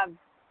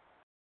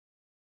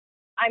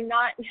I'm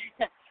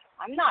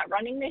not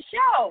running the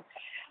show.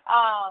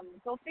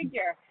 Go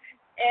figure.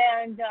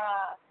 And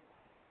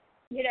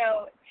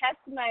test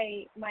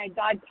my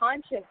God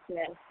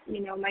consciousness,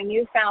 my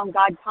newfound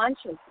God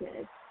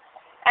consciousness.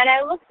 And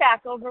I look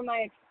back over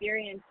my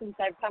experience since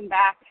I've come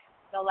back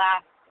the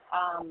last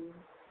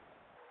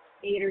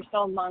 8 or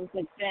so months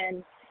it's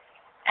been,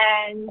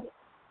 and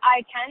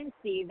I can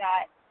see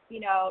that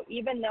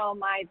even though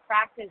my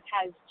practice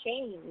has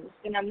changed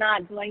and I'm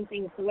not doing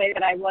things the way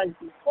that I was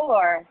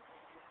before,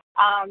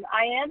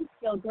 I am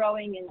still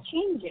growing and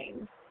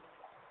changing.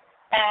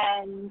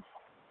 And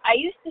I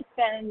used to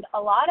spend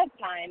a lot of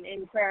time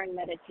in prayer and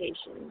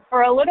meditation.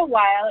 For a little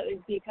while, it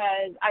was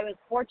because I was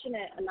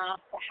fortunate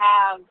enough to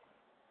have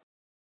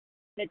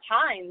the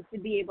time to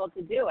be able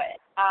to do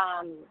it.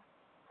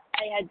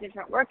 I had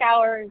different work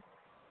hours.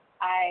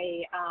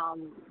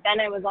 Then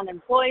I was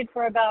unemployed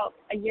for about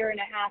a year and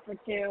a half or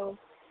two,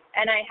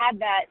 and I had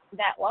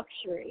that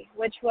luxury,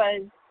 which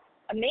was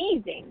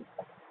amazing.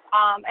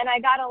 And I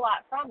got a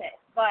lot from it.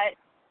 But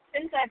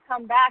since I've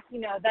come back,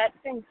 that's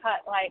been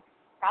cut like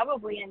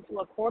probably into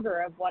a quarter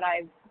of what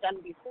I've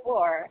done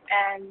before.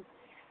 And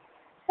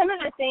some of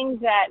the things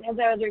that, as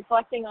I was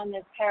reflecting on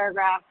this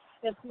paragraph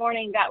this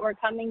morning that were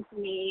coming to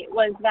me,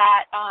 was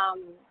that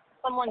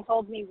someone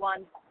told me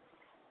once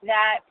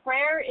that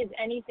prayer is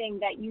anything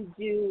that you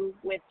do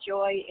with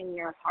joy in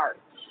your heart.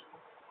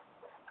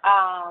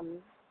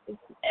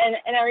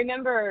 And I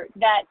remember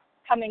that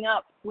coming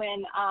up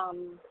when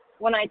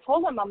I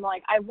told him, I'm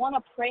like, I want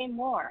to pray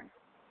more.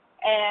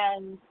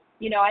 And,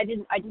 I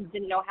just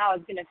didn't know how I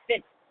was going to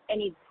fit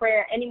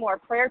any more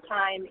prayer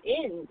time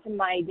into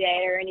my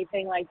day or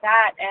anything like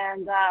that.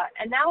 And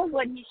that was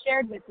what he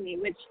shared with me,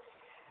 which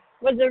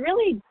was a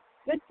really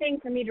good thing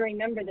for me to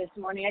remember this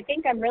morning. I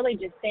think I'm really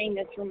just saying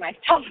this for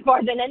myself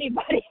more than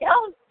anybody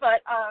else.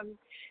 But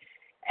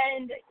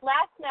and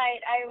last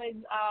night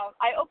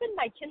I opened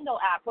my Kindle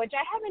app, which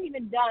I haven't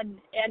even done,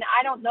 and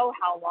I don't know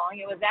how long.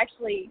 It was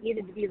actually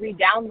needed to be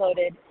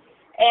re-downloaded,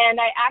 and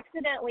I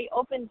accidentally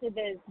opened to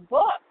this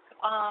book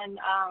on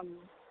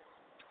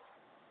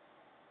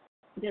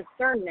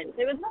discernment.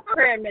 It was not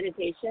prayer and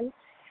meditation,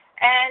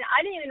 and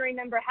I didn't even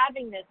remember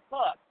having this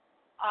book,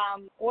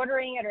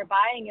 ordering it or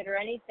buying it or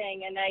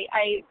anything. And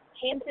I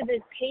came to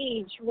this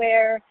page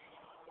where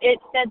it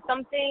said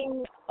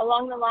something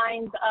along the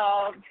lines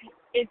of,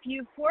 if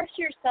you force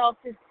yourself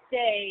to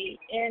stay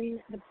in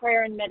the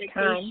prayer and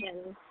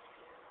meditation,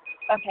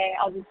 okay,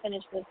 I'll just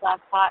finish this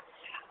last thought,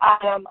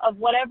 of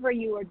whatever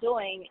you are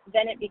doing,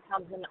 then it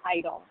becomes an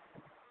idol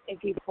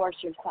if you force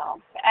yourself.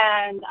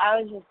 And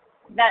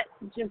that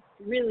just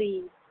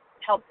really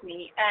helped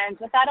me. And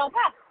with that, I'll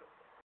pass.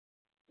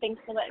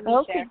 Thanks for letting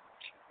me share.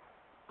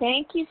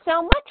 Thank you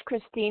so much,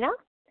 Christina.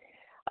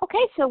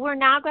 Okay, so we're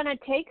now going to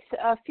take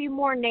a few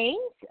more names,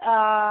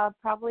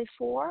 probably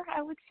 4,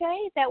 I would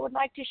say, that would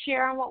like to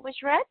share on what was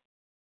read.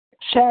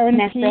 Sharon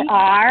Nessa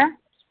R.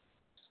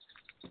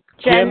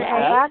 Jen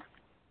A.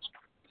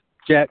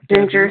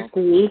 Ginger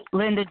C.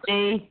 Linda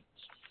D.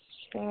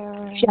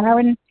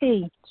 Sharon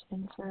P.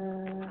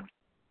 Sharon.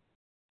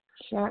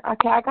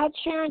 Okay, I got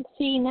Sharon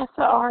C,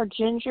 Nessa R,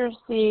 Ginger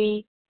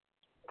C.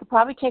 Could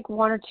probably take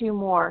 1 or 2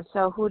 more.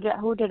 So who did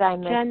I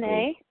miss? Jen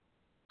A.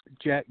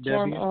 Jack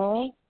W. Jen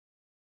A.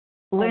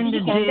 Linda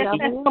D.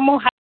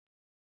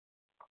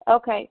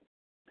 Okay.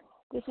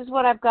 This is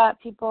what I've got,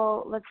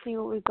 people. Let's see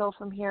where we go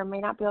from here. May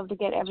not be able to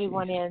get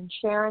everyone in.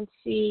 Sharon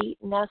C,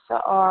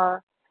 Nessa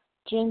R,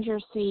 Ginger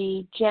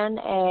C, Jen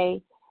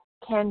A,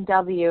 Ken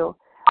W.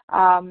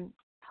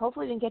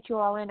 Hopefully we can get you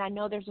all in. I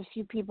know there's a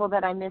few people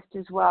that I missed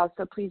as well,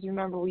 so please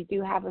remember we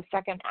do have a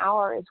second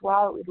hour as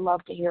well. We'd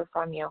love to hear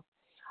from you.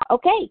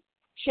 Okay,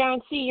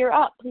 Sharon C., you're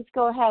up. Please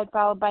go ahead,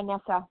 followed by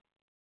Nessa.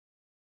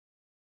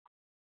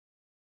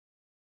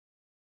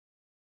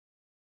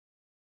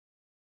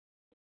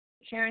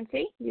 Sharon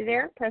C., you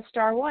there? Press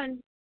star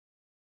 1.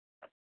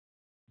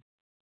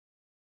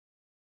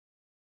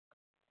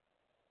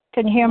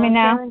 Can you hear me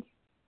now? Sharon?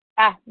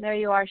 There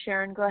you are,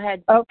 Sharon. Go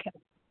ahead. Okay.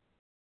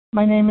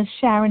 My name is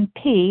Sharon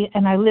P.,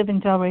 and I live in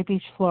Delray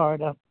Beach,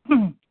 Florida.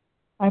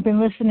 I've been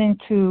listening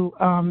to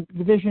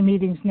the Vision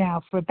meetings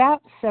now for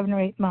about 7 or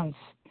 8 months,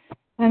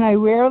 and I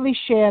rarely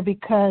share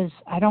because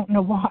I don't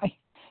know why,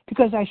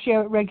 because I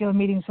share at regular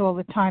meetings all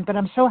the time, but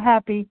I'm so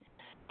happy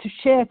to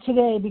share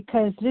today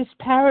because this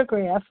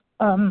paragraph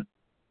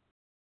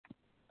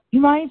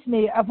reminds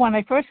me of when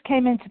I first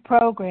came into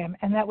program,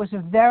 and that was a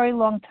very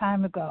long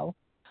time ago,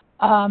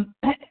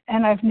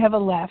 and I've never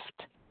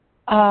left.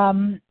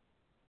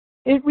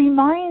 It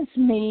reminds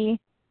me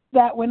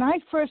that when I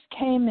first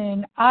came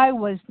in, I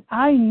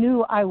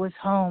knew I was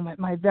home at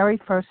my very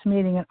first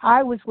meeting, and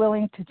I was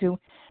willing to do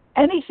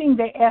anything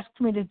they asked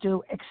me to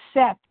do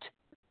except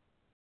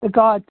the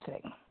God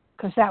thing,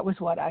 because that was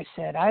what I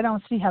said. I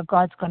don't see how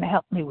God's going to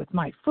help me with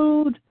my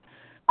food.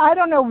 I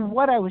don't know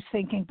what I was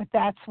thinking, but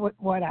that's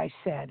what I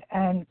said.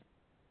 And,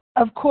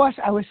 of course,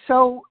 I was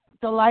so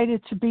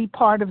delighted to be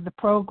part of the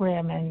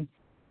program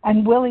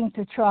and willing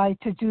to try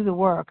to do the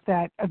work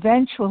that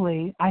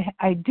eventually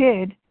I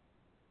did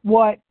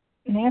what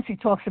Nancy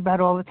talks about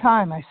all the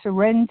time. I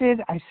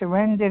surrendered.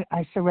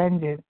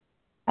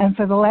 And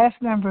for the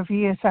last number of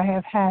years, I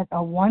have had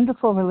a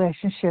wonderful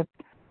relationship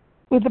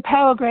with the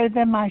power greater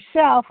than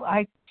myself.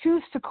 I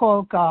choose to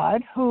call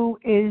God, who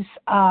is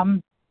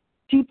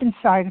deep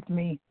inside of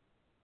me.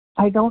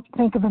 I don't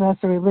think of it as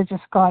a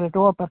religious God at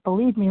all, but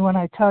believe me when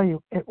I tell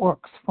you, it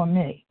works for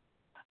me.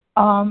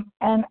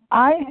 And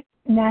I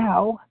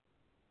now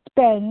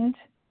spend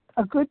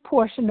a good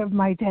portion of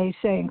my day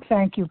saying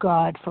thank you,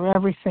 God, for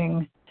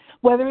everything,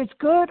 whether it's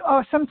good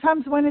or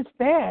sometimes when it's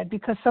bad,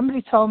 because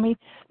somebody told me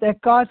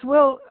that God's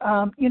will,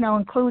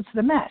 includes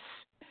the mess.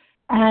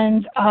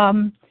 And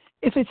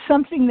if it's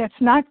something that's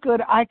not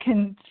good, I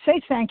can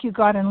say thank you,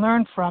 God, and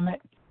learn from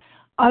it.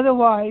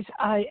 Otherwise,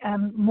 I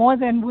am more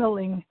than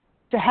willing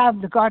to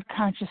have the God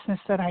consciousness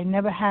that I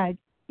never had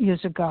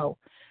years ago.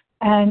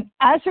 And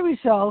as a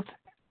result,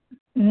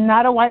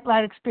 not a white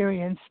light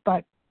experience,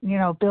 but,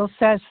 Bill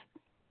says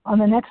on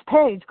the next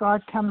page,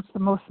 God comes to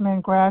most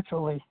men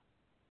gradually.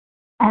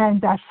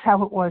 And that's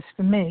how it was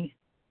for me.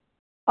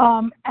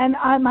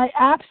 My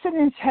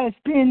abstinence has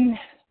been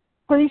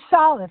pretty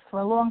solid for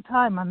a long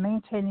time. I'm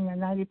maintaining a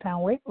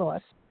 90-pound weight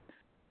loss.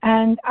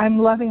 And I'm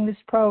loving this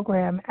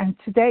program. And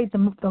today,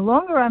 the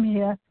longer I'm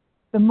here,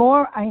 the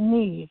more I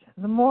need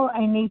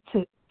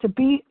to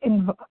be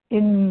in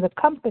the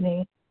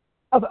company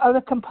of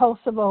other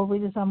compulsive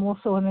overeaters. I'm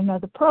also in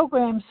another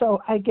program, so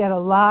I get a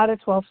lot of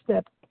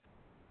 12-step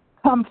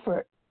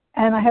comfort.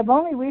 And I have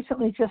only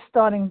recently just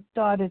started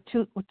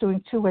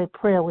doing two-way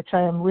prayer, which I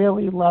am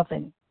really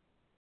loving.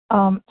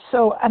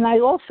 And I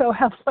also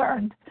have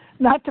learned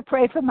not to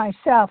pray for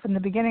myself. In the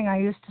beginning, I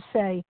used to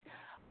say,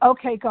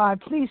 okay, God,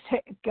 please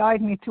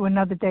guide me to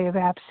another day of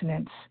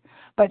abstinence.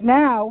 But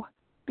now,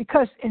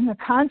 because in the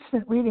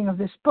constant reading of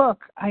this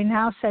book, I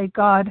now say,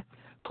 God,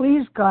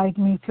 please guide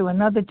me to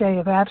another day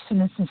of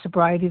abstinence and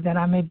sobriety that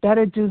I may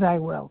better do thy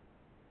will,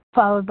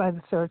 followed by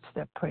the third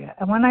step prayer.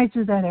 And when I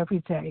do that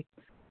every day,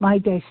 my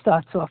day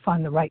starts off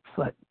on the right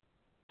foot.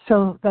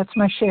 So that's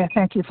my share.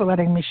 Thank you for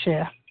letting me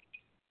share.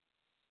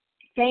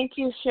 Thank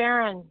you,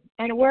 Sharon.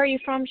 And where are you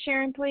from,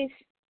 Sharon, please?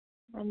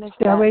 I missed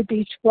that. Delray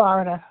Beach,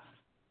 Florida.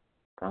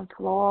 From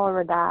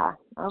Florida.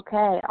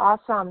 Okay,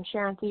 awesome.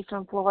 Sharon C.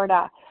 from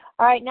Florida.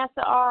 All right,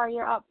 Nessa R.,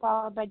 you're up,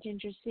 followed by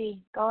Ginger C.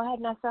 Go ahead,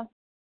 Nessa.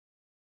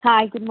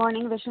 Hi, good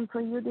morning. Vision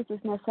for you. This is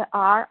Nessa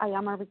R. I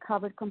am a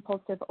recovered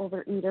compulsive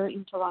overeater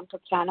in Toronto,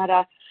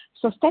 Canada.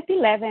 So step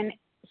 11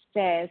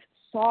 says,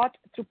 sought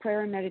through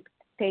prayer and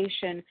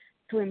meditation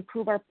to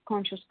improve our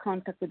conscious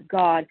contact with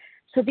God.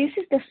 So this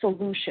is the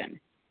solution.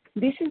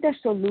 This is the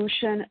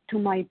solution to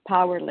my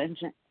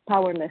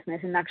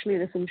powerlessness and actually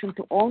the solution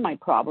to all my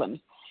problems.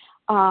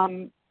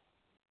 But,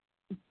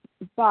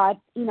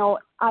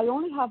 I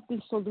only have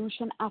this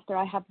solution after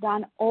I have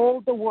done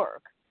all the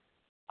work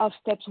of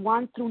steps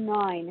 1 through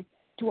 9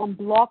 to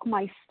unblock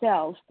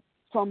myself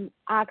from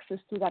access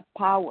to that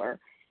power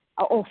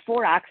or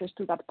for access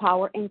to that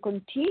power and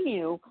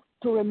continue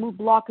to remove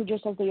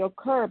blockages as they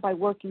occur by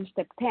working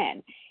step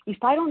 10.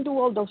 If I don't do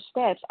all those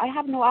steps, I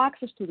have no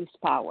access to this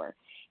power.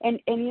 And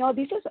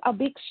this is a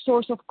big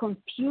source of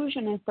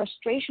confusion and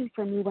frustration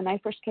for me when I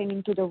first came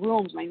into the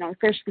rooms, my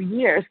first few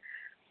years.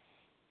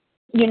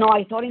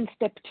 I thought in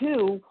step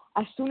 2,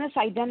 as soon as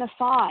I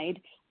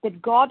identified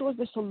that God was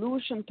the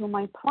solution to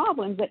my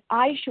problems, that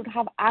I should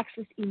have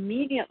access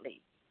immediately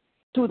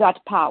to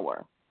that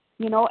power.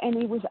 And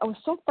I was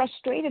so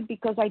frustrated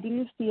because I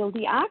didn't feel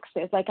the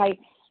access. Like I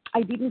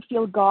didn't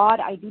feel God.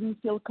 I didn't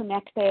feel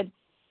connected.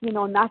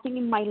 Nothing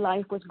in my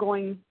life was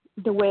going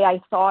the way I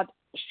thought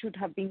should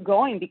have been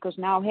going because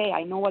now, hey,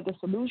 I know what the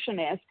solution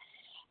is.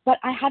 But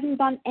I hadn't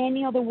done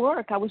any other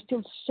work. I was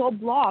still so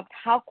blocked.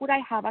 How could I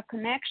have a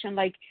connection?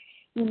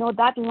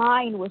 That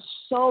line was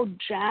so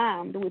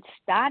jammed with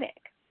static.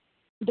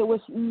 There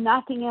was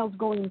nothing else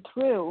going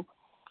through.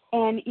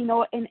 And,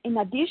 in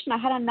addition, I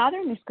had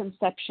another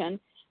misconception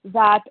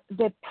that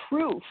the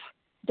proof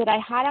that I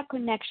had a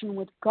connection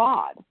with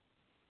God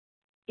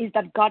is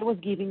that God was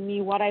giving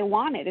me what I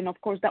wanted. And, of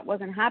course, that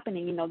wasn't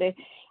happening.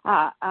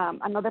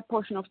 Another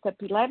portion of step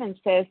 11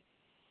 says,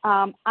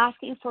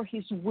 asking for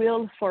his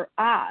will for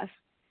us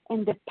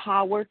and the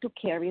power to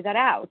carry that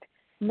out.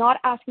 Not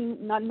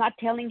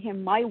telling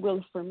him my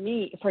will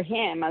for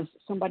him, as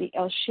somebody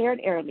else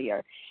shared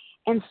earlier.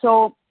 And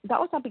so that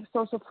was a big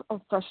source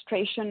of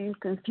frustration,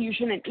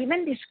 confusion, and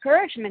even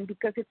discouragement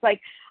because it's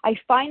like I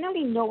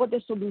finally know what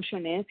the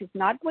solution is. It's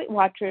not Weight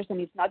Watchers, and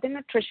it's not the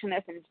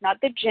nutritionist, and it's not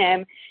the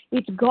gym.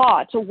 It's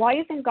God. So why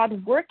isn't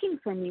God working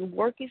for me?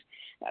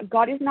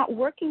 God is not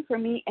working for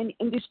me, and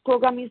this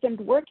program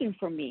isn't working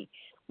for me.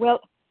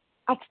 Well,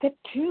 at step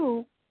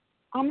 2,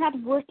 I'm not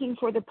working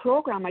for the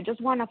program. I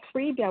just want a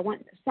freebie. I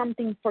want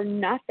something for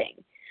nothing.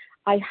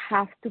 I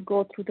have to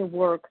go through the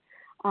work.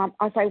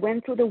 As I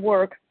went through the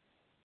work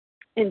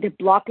and the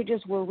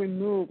blockages were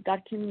removed,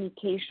 that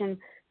communication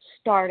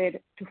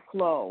started to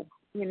flow,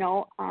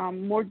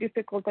 more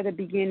difficult at the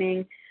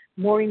beginning,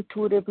 more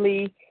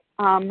intuitively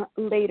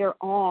later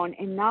on.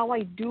 And now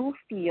I do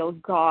feel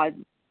God's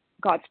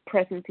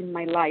presence in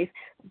my life,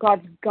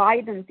 God's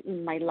guidance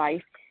in my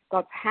life,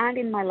 God's hand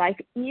in my life,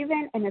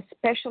 even and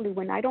especially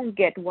when I don't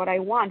get what I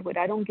want, when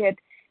I don't get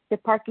the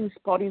parking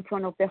spot in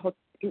front of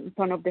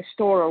the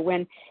store, or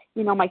when,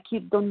 my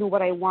kids don't do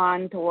what I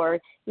want, or,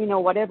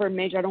 whatever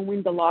major, I don't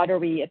win the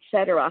lottery,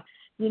 etc.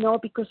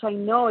 Because I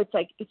know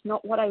it's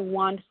not what I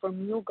want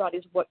from you, God,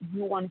 is what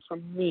you want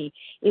from me.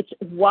 It's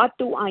what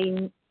do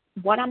I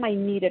what am I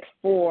needed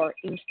for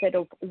instead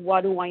of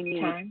what do I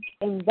need? Okay.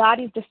 And that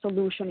is the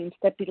solution in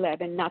step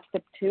 11, not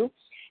step 2.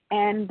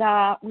 And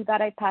with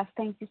that, I pass.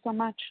 Thank you so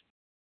much.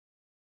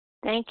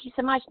 Thank you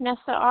so much,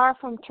 Nessa R.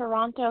 from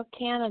Toronto,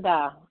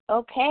 Canada.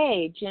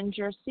 Okay,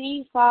 Ginger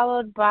C.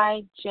 followed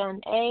by Jen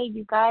A.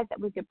 You guys,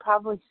 we could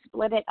probably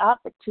split it up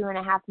at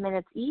 2.5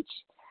 minutes each.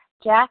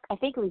 Jack, I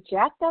think it was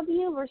Jack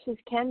W. versus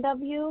Ken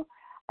W.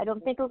 I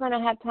don't think we're going to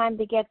have time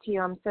to get to you.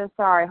 I'm so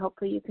sorry.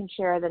 Hopefully you can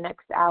share the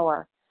next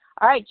hour.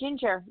 All right,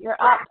 Ginger,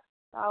 you're up,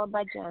 followed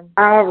by Jen.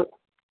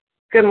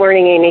 Good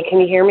morning, Amy. Can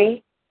you hear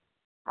me?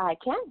 I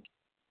can.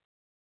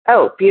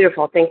 Oh,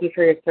 beautiful. Thank you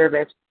for your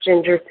service.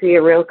 Ginger C.,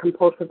 a real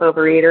compulsive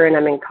overeater, and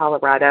I'm in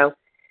Colorado.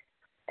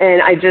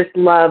 And I just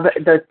love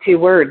those 2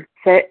 words,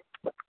 sit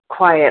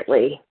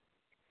quietly.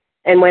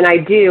 And when I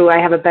do, I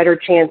have a better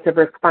chance of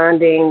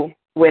responding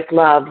with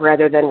love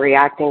rather than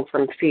reacting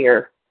from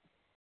fear.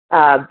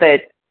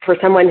 But for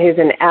someone who's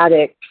an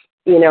addict,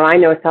 I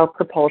know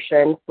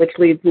self-propulsion, which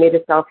leads me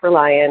to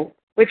self-reliance,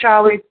 which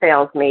always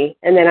fails me,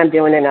 and then I'm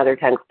doing another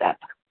 10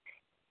 steps.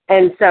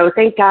 And so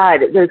thank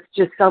God there's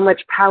just so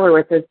much power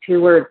with those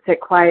 2 words,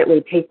 sit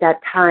quietly, take that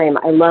time.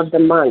 I love the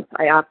monks.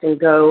 I often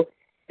go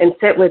and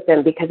sit with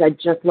them because I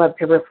just love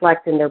to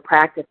reflect in their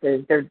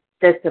practices, their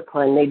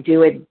discipline. They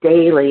do it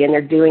daily, and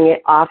they're doing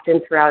it often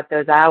throughout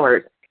those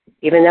hours.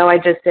 Even though I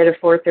just did a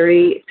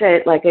 4:30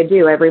 sit like I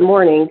do every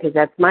morning because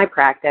that's my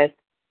practice,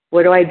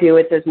 what do I do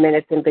with those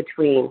minutes in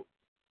between?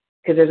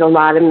 Because there's a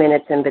lot of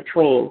minutes in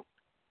between.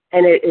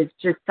 And it is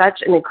just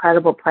such an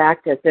incredible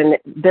practice. And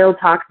Bill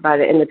talks about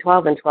it in the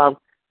 12 and 12.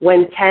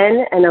 When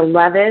 10 and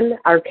 11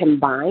 are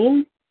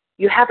combined,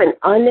 you have an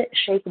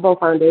unshakable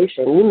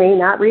foundation. You may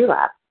not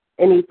relapse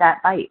and eat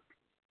that bite.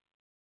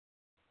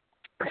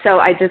 So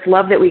I just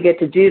love that we get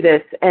to do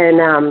this. And,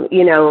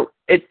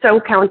 it's so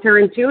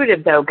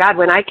counterintuitive, though. God,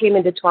 when I came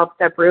into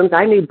 12-step rooms,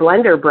 I knew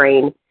blender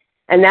brain.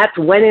 And that's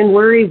when in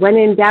worry, when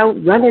in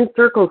doubt, run in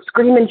circles,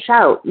 scream and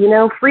shout,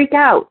 freak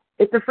out.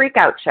 It's a freak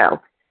out show.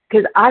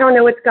 Because I don't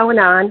know what's going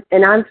on,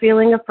 and I'm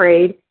feeling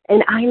afraid,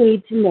 and I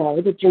need to know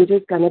that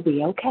Ginger's going to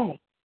be okay.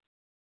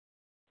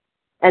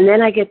 And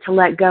then I get to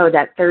let go,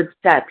 that 3rd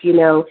step.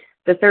 The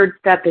 3rd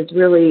step is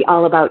really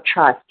all about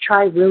trust.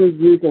 Try really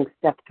using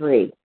step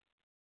 3.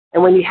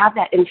 And when you have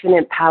that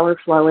infinite power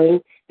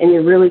flowing, and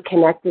you're really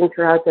connecting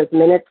throughout those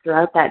minutes,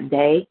 throughout that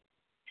day,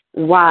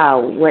 wow,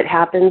 what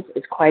happens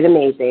is quite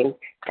amazing.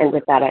 And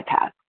with that, I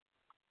pass.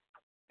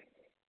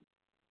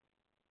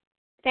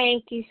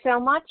 Thank you so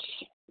much,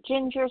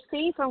 Ginger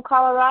C. from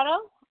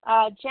Colorado.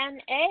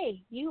 Jen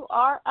A., you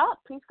are up.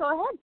 Please go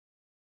ahead.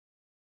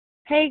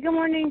 Hey, good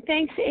morning.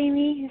 Thanks,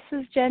 Amy.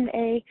 This is Jen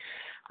A.,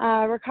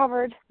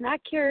 recovered,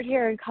 not cured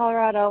here in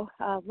Colorado,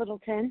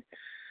 Littleton.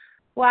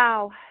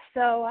 Wow.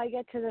 So I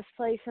get to this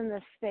place in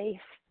this space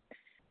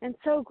and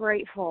so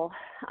grateful.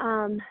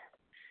 I'm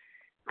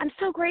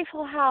so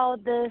grateful how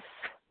this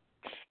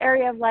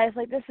area of life,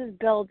 like this is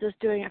Bill just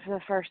doing it for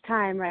the first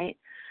time, right?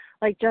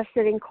 Like just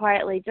sitting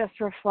quietly, just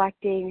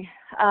reflecting,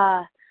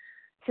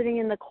 sitting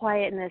in the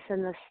quietness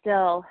and the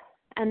still,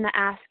 and the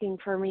asking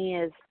for me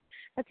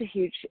it's a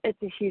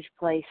huge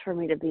place for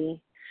me to be.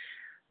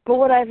 But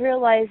what I've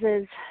realized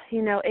is,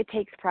 it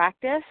takes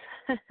practice,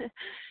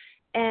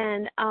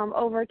 and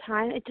over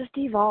time it just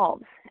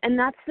evolves, and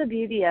that's the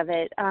beauty of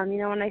it.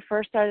 When I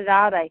first started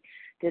out, I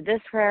did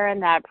this prayer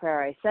and that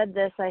prayer. I said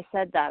this, I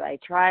said that. I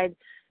tried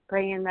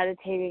praying and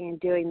meditating and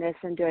doing this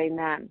and doing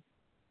that.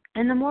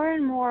 And the more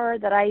and more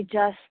that I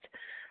just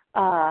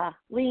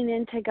lean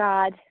into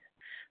God,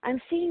 I'm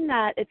seeing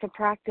that it's a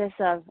practice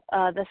of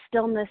the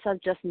stillness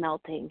of just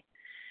melting,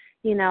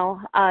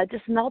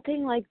 just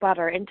melting like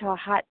butter into a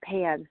hot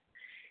pan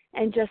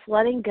and just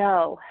letting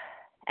go,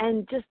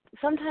 and just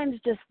sometimes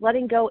just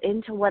letting go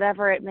into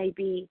whatever it may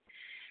be.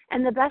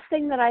 And the best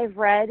thing that I've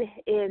read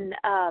in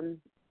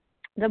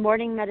the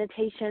morning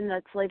meditation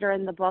that's later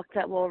in the book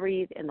that we'll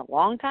read in a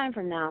long time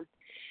from now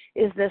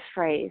is this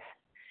phrase,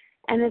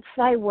 and it's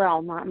thy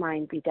will, not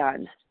mine, be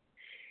done.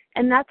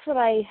 And that's what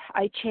I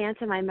chant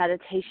in my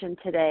meditation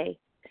today,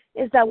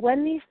 is that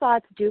when these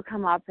thoughts do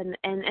come up,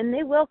 and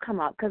they will come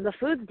up because the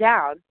food's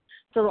down,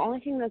 so the only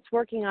thing that's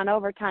working on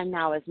overtime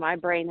now is my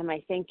brain and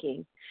my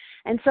thinking.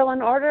 And so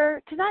in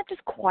order to not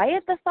just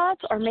quiet the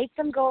thoughts or make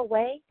them go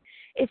away,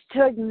 it's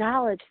to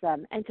acknowledge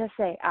them and to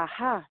say,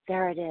 aha,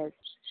 there it is.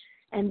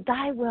 And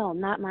thy will,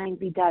 not mine,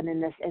 be done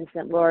in this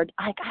instant, Lord.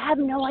 I have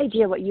no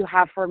idea what you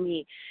have for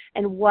me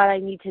and what I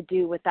need to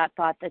do with that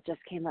thought that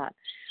just came up.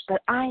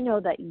 But I know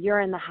that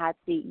you're in the hot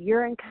seat.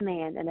 You're in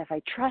command. And if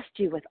I trust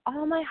you with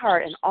all my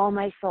heart and all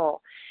my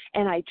soul,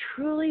 and I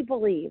truly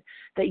believe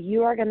that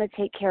you are going to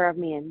take care of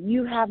me and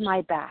you have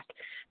my back,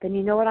 then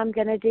you know what I'm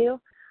going to do?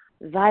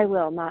 Thy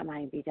will, not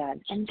mine, be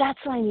done. And that's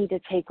what I need to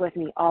take with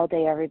me all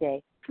day, every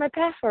day. It's my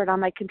password on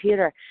my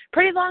computer.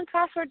 Pretty long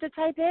password to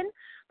type in,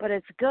 but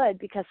it's good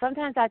because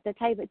sometimes I have to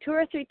type it 2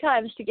 or 3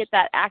 times to get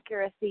that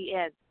accuracy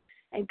in.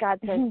 And God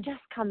says,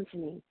 just come to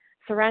me.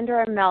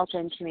 Surrender and melt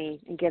into me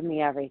and give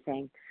me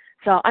everything.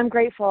 So I'm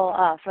grateful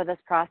for this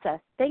process.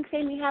 Thanks,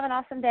 Amy. Have an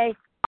awesome day.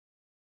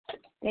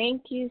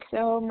 Thank you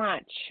so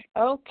much.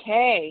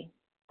 Okay.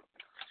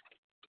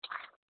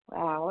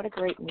 Wow, what a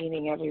great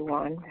meeting,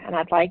 everyone. And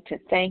I'd like to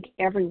thank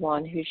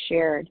everyone who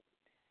shared.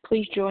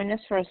 Please join us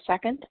for a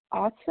second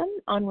awesome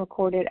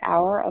unrecorded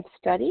hour of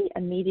study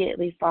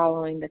immediately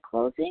following the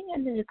closing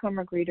and the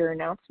newcomer greeter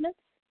announcements.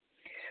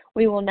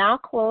 We will now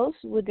close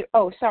with the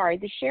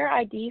share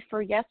ID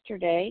for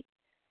yesterday,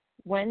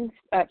 for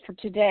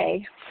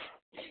today.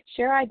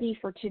 Share ID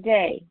for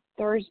today,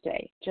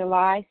 Thursday,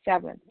 July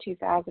 7th,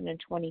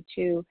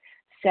 2022,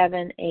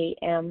 7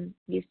 a.m.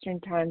 Eastern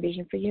Time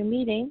Vision for You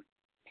meeting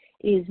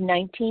is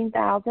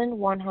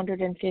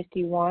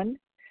 19,151.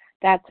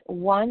 That's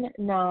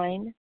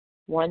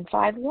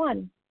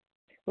 19151.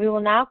 We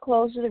will now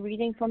close with a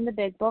reading from the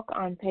Big Book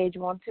on page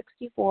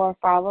 164,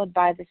 followed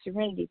by the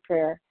Serenity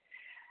Prayer.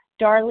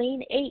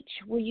 Darlene H.,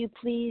 will you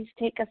please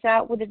take us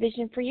out with a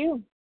vision for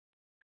you?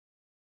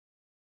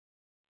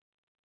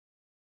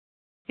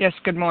 Yes,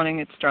 good morning.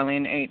 It's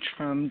Darlene H.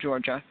 from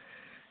Georgia,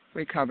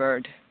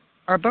 recovered.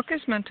 Our book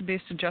is meant to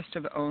be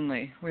suggestive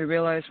only. We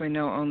realize we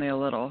know only a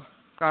little.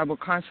 God will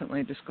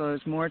constantly disclose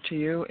more to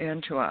you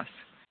and to us.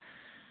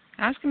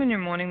 Ask Him in your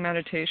morning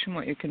meditation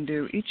what you can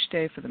do each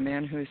day for the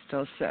man who is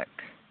still sick.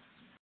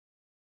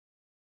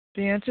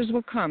 The answers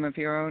will come if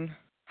your own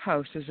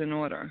house is in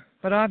order,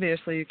 but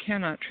obviously you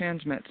cannot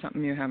transmit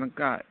something you haven't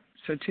got.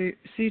 So to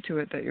see to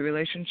it that your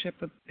relationship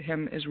with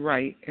Him is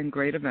right, and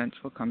great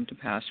events will come to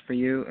pass for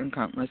you and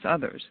countless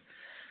others.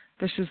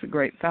 This is the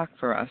great fact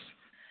for us.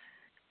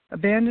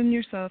 Abandon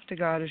yourself to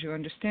God as you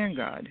understand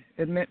God.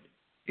 Admit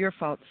your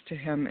faults to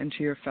Him and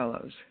to your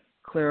fellows.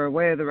 Clear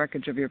away the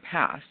wreckage of your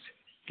past.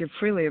 Give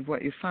freely of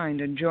what you find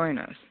and join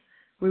us.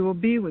 We will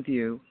be with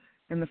you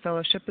in the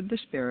fellowship of the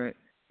Spirit,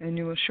 and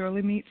you will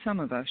surely meet some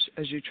of us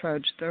as you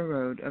trudge the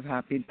road of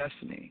happy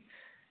destiny.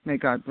 May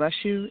God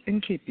bless you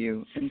and keep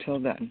you until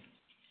then.